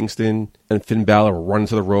Kofi Kingston and Finn Balor will run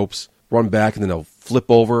into the ropes, run back, and then they'll flip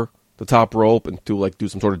over the top rope and do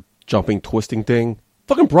some sort of jumping, twisting thing.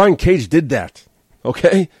 Fucking Brian Cage did that.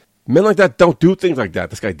 Okay? Men like that don't do things like that.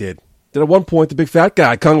 This guy did. Then at one point, the big fat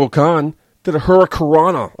guy, Congo Khan, did a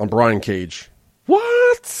Hurricanrana on Brian Cage.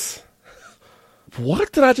 What?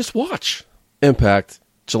 What did I just watch? Impact,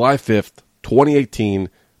 July 5th, 2018,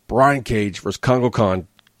 Brian Cage versus Congo Khan.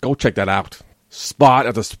 Go check that out. Spot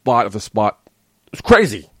after spot after spot. It's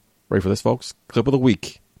crazy. Ready for this, folks? Clip of the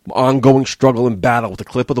week. Ongoing struggle and battle with the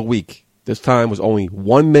clip of the week. This time was only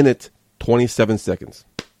 1 minute, 27 seconds.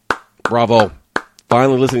 Bravo.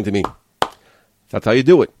 Finally listening to me. That's how you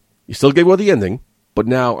do it. You still gave away the ending, but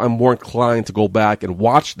now I'm more inclined to go back and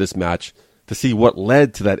watch this match to see what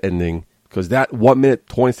led to that ending, because that 1 minute,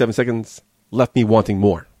 27 seconds left me wanting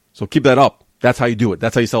more. So keep that up. That's how you do it.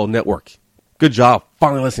 That's how you sell a network. Good job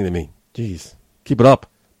finally listening to me. Jeez. Keep it up.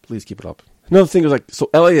 Please keep it up. Another thing is so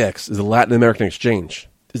LAX is a Latin American exchange.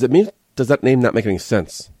 Does that name not make any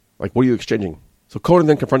sense? What are you exchanging? So Conan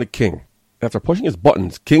then confronted King. After pushing his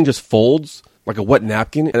buttons, King just folds like a wet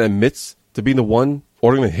napkin and admits to being the one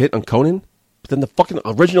ordering the hit on Conan. But then the fucking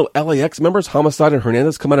original LAX members, Homicide and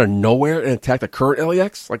Hernandez, come out of nowhere and attack the current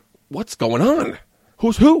LAX? What's going on?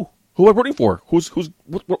 Who's who? Who am I rooting for?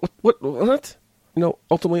 What?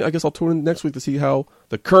 Ultimately, I guess I'll tune in next week to see how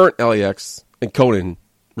the current LAX and Conan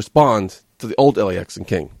respond to the old LAX and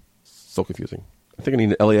King. So confusing. I think I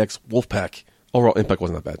need an LAX Wolfpack. Overall, Impact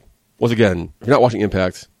wasn't that bad. Once again, if you're not watching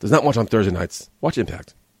Impact, there's not much on Thursday nights. Watch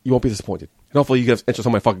Impact. You won't be disappointed. And hopefully you guys answer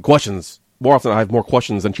some of my fucking questions. More often, I have more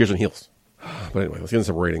questions than cheers and heels. But anyway, let's get into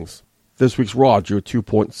some ratings. This week's Raw drew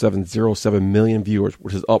 2.707 million viewers,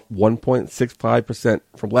 which is up 1.65%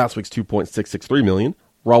 from last week's 2.663 million.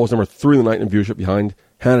 Raw was number 3 in the night in viewership behind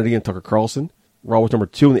Hannity and Tucker Carlson. Raw was number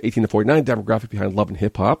 2 in the 18 to 49 demographic behind Love and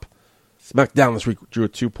Hip Hop. SmackDown this week drew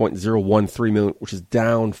 2.013 million, which is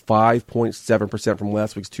down 5.7% from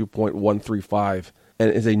last week's 2.135,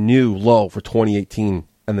 and is a new low for 2018,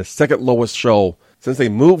 and the second lowest show since they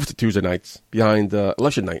moved to Tuesday nights behind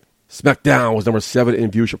Election Night. SmackDown was number 7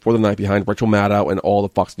 in viewership for the night behind Rachel Maddow and all the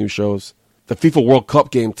Fox News shows. The FIFA World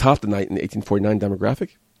Cup game topped the night in the 1849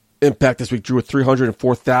 demographic. Impact this week drew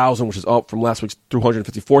 304,000, which is up from last week's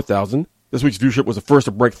 254,000. This week's viewership was the first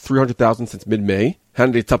to break 300,000 since mid-May.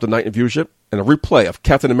 Hannity topped the night in viewership, and a replay of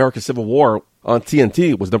Captain America Civil War on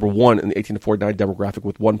TNT was number 1 in the 18 to 49 demographic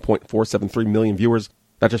with 1.473 million viewers.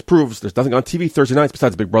 That just proves there's nothing on TV Thursday nights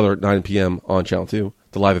besides Big Brother at 9 p.m. on Channel 2,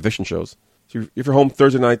 the live eviction shows. So if you're home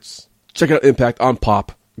Thursday nights, check out Impact on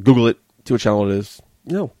Pop. Google it, see what channel it is.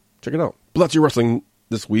 Check it out. But that's your wrestling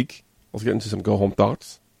this week. Let's get into some go-home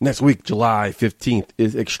thoughts. Next week, July 15th,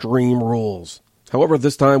 is Extreme Rules. However,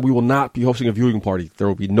 this time we will not be hosting a viewing party. There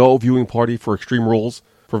will be no viewing party for Extreme Rules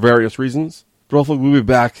for various reasons. But hopefully we'll be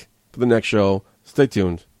back for the next show. Stay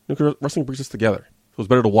tuned. Wrestling brings us together. So it's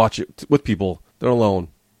better to watch it with people than alone.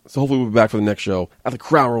 So hopefully we'll be back for the next show at the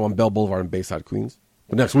Crown Room on Bell Boulevard in Bayside, Queens.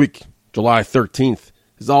 But next week, July 13th,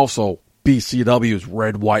 is also BCW's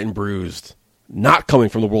Red, White, and Bruised. Not coming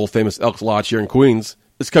from the world-famous Elks Lodge here in Queens.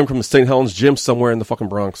 It's coming from the St. Helens Gym somewhere in the fucking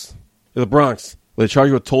Bronx. In the Bronx, where they charge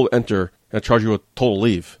you a toll to enter and charge you a toll to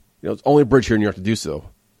leave. It's only a bridge here in New York to do so.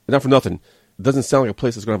 And not for nothing, it doesn't sound like a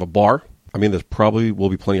place that's going to have a bar. I mean, there's probably will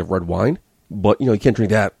be plenty of red wine, but, you can't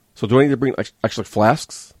drink that. So do I need to bring extra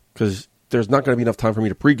flasks? Because there's not going to be enough time for me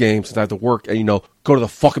to pregame since I have to work and, go to the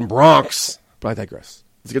fucking Bronx. But I digress.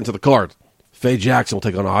 Let's get into the card. Faye Jackson will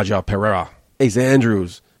take on Aja Pereira. Ace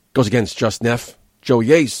Andrews goes against Just Neff.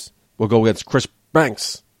 Joey Ace will go against Chris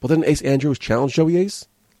Banks. But then Ace Andrews challenge Joey Ace?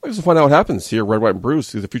 I guess we'll find out what happens here. Red, White, and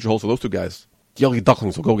Bruce, who's the future host of those two guys. The Ugly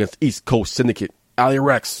Ducklings will go against East Coast Syndicate. Ali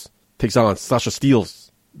Rex takes on Sasha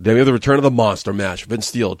Steeles. Then we have the return of the monster match. Vince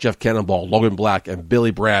Steele, Jeff Cannonball, Logan Black, and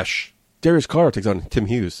Billy Brash. Darius Carter takes on Tim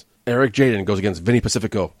Hughes. Eric Jaden goes against Vinny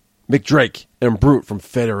Pacifico. Mick Drake and Brute from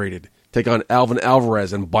Federated take on Alvin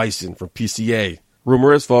Alvarez and Bison from PCA.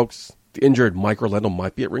 Rumor is, folks, the injured Mike Orlando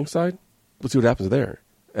might be at ringside. Let's see what happens there.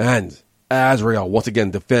 And Azrael once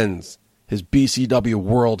again defends his BCW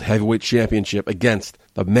World Heavyweight Championship against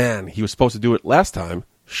the man he was supposed to do it last time,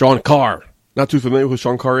 Sean Carr. Not too familiar with who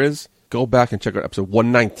Sean Carr is? Go back and check out episode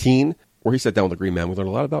 119, where he sat down with the Green Man. We learned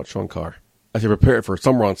a lot about Sean Carr as he prepared for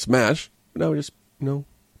Summer on Smash. But now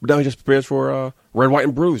he just prepares for Red, White,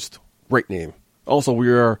 and Bruised. Great name. Also, we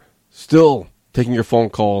are still taking your phone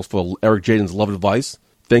calls for Eric Jaden's Love Advice.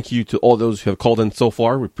 Thank you to all those who have called in so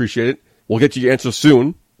far. We appreciate it. We'll get you your answers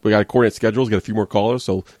soon. We got to coordinate schedules, get a few more callers,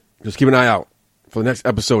 so just keep an eye out for the next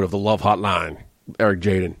episode of the Love Hotline. Eric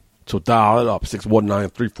Jaden. So dial it up,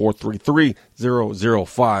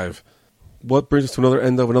 619-343-3005. What brings us to another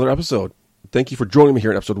end of another episode? Thank you for joining me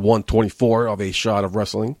here in episode 124 of A Shot of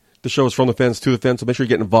Wrestling. The show is from the fans to the fans, so make sure you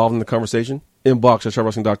get involved in the conversation. Inbox at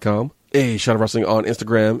shotofwrestling.com. A Shot of Wrestling on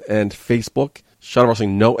Instagram and Facebook. Shot of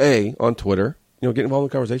Wrestling No A on Twitter. Get involved in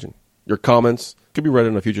the conversation. Your comments could be read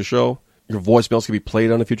in a future show. Your voicemails could be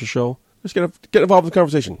played on a future show. Just get involved in the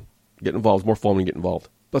conversation. Get involved. It's more fun when you get involved.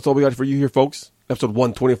 That's all we got for you here, folks. Episode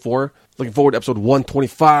 124. Looking forward to episode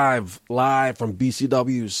 125, live from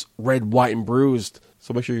BCW's Red, White, and Bruised.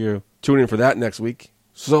 So make sure you tune in for that next week.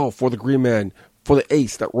 So, for the Green Man, for the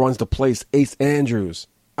ace that runs the place, Ace Andrews,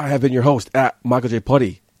 I have been your host at Michael J.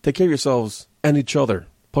 Putty. Take care of yourselves and each other.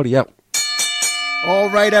 Putty out.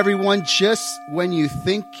 All right, everyone. Just when you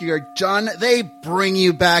think you're done, they bring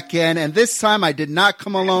you back in. And this time I did not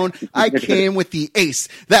come alone. I came with the ace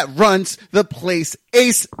that runs the place,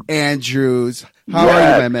 Ace Andrews. How are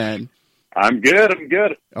you, my man? I'm good.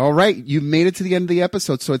 All right. You made it to the end of the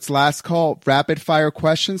episode, so it's last call. Rapid fire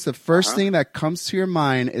questions. The first thing that comes to your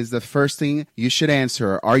mind is the first thing you should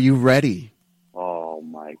answer. Are you ready? Oh,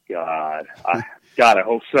 my God. God, I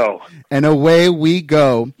hope so. And away we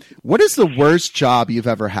go. What is the worst job you've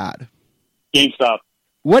ever had? GameStop.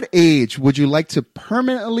 What age would you like to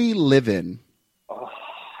permanently live in?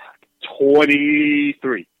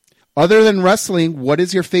 23. Other than wrestling, what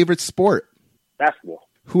is your favorite sport? Basketball.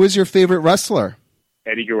 Who is your favorite wrestler?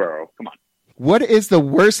 Eddie Guerrero. Come on. What is the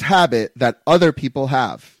worst habit that other people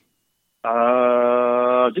have?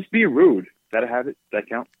 Just being rude. Is that a habit? Does that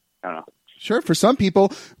count? I don't know. Sure, for some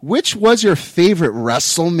people. Which was your favorite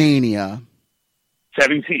WrestleMania?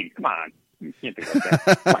 17. Come on. You can't think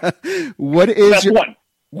about that.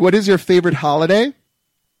 What is your favorite holiday?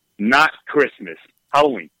 Not Christmas.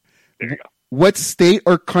 Halloween. There you go. What state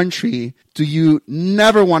or country do you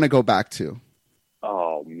never want to go back to?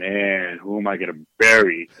 Oh, man. Who am I going to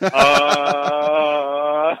bury?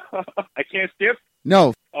 I can't skip?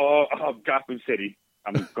 No. Gotham City.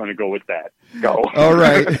 I'm going to go with that. Go. All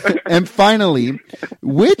right. And finally,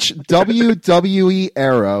 which WWE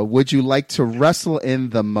era would you like to wrestle in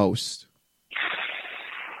the most?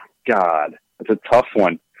 God, that's a tough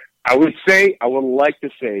one. I would like to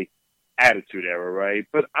say Attitude Era, right?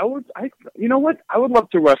 But you know what? I would love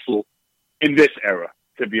to wrestle in this era,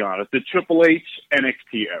 to be honest. The Triple H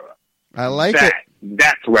NXT era. I like it.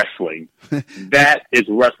 That's wrestling. That is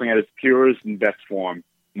wrestling at its purest and best form,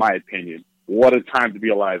 my opinion. What a time to be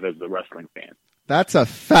alive as a wrestling fan. That's a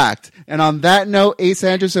fact. And on that note, Ace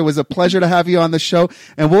Andrews, it was a pleasure to have you on the show.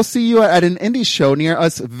 And we'll see you at an indie show near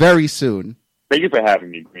us very soon. Thank you for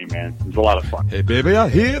having me, Green Man. It was a lot of fun. Hey, baby, I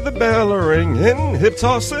hear the bell ringing, hip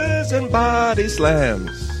tosses and body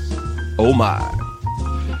slams. Oh, my.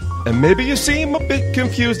 And maybe you seem a bit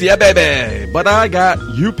confused. Yeah, baby, but I got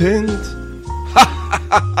you pinned. Ha, ha,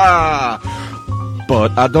 ha, ha.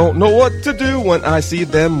 But I don't know what to do when I see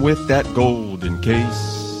them with that golden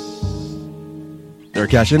case. They're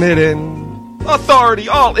cashing it in. Authority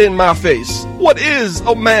all in my face. What is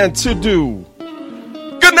a man to do?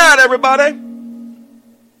 Good night, everybody.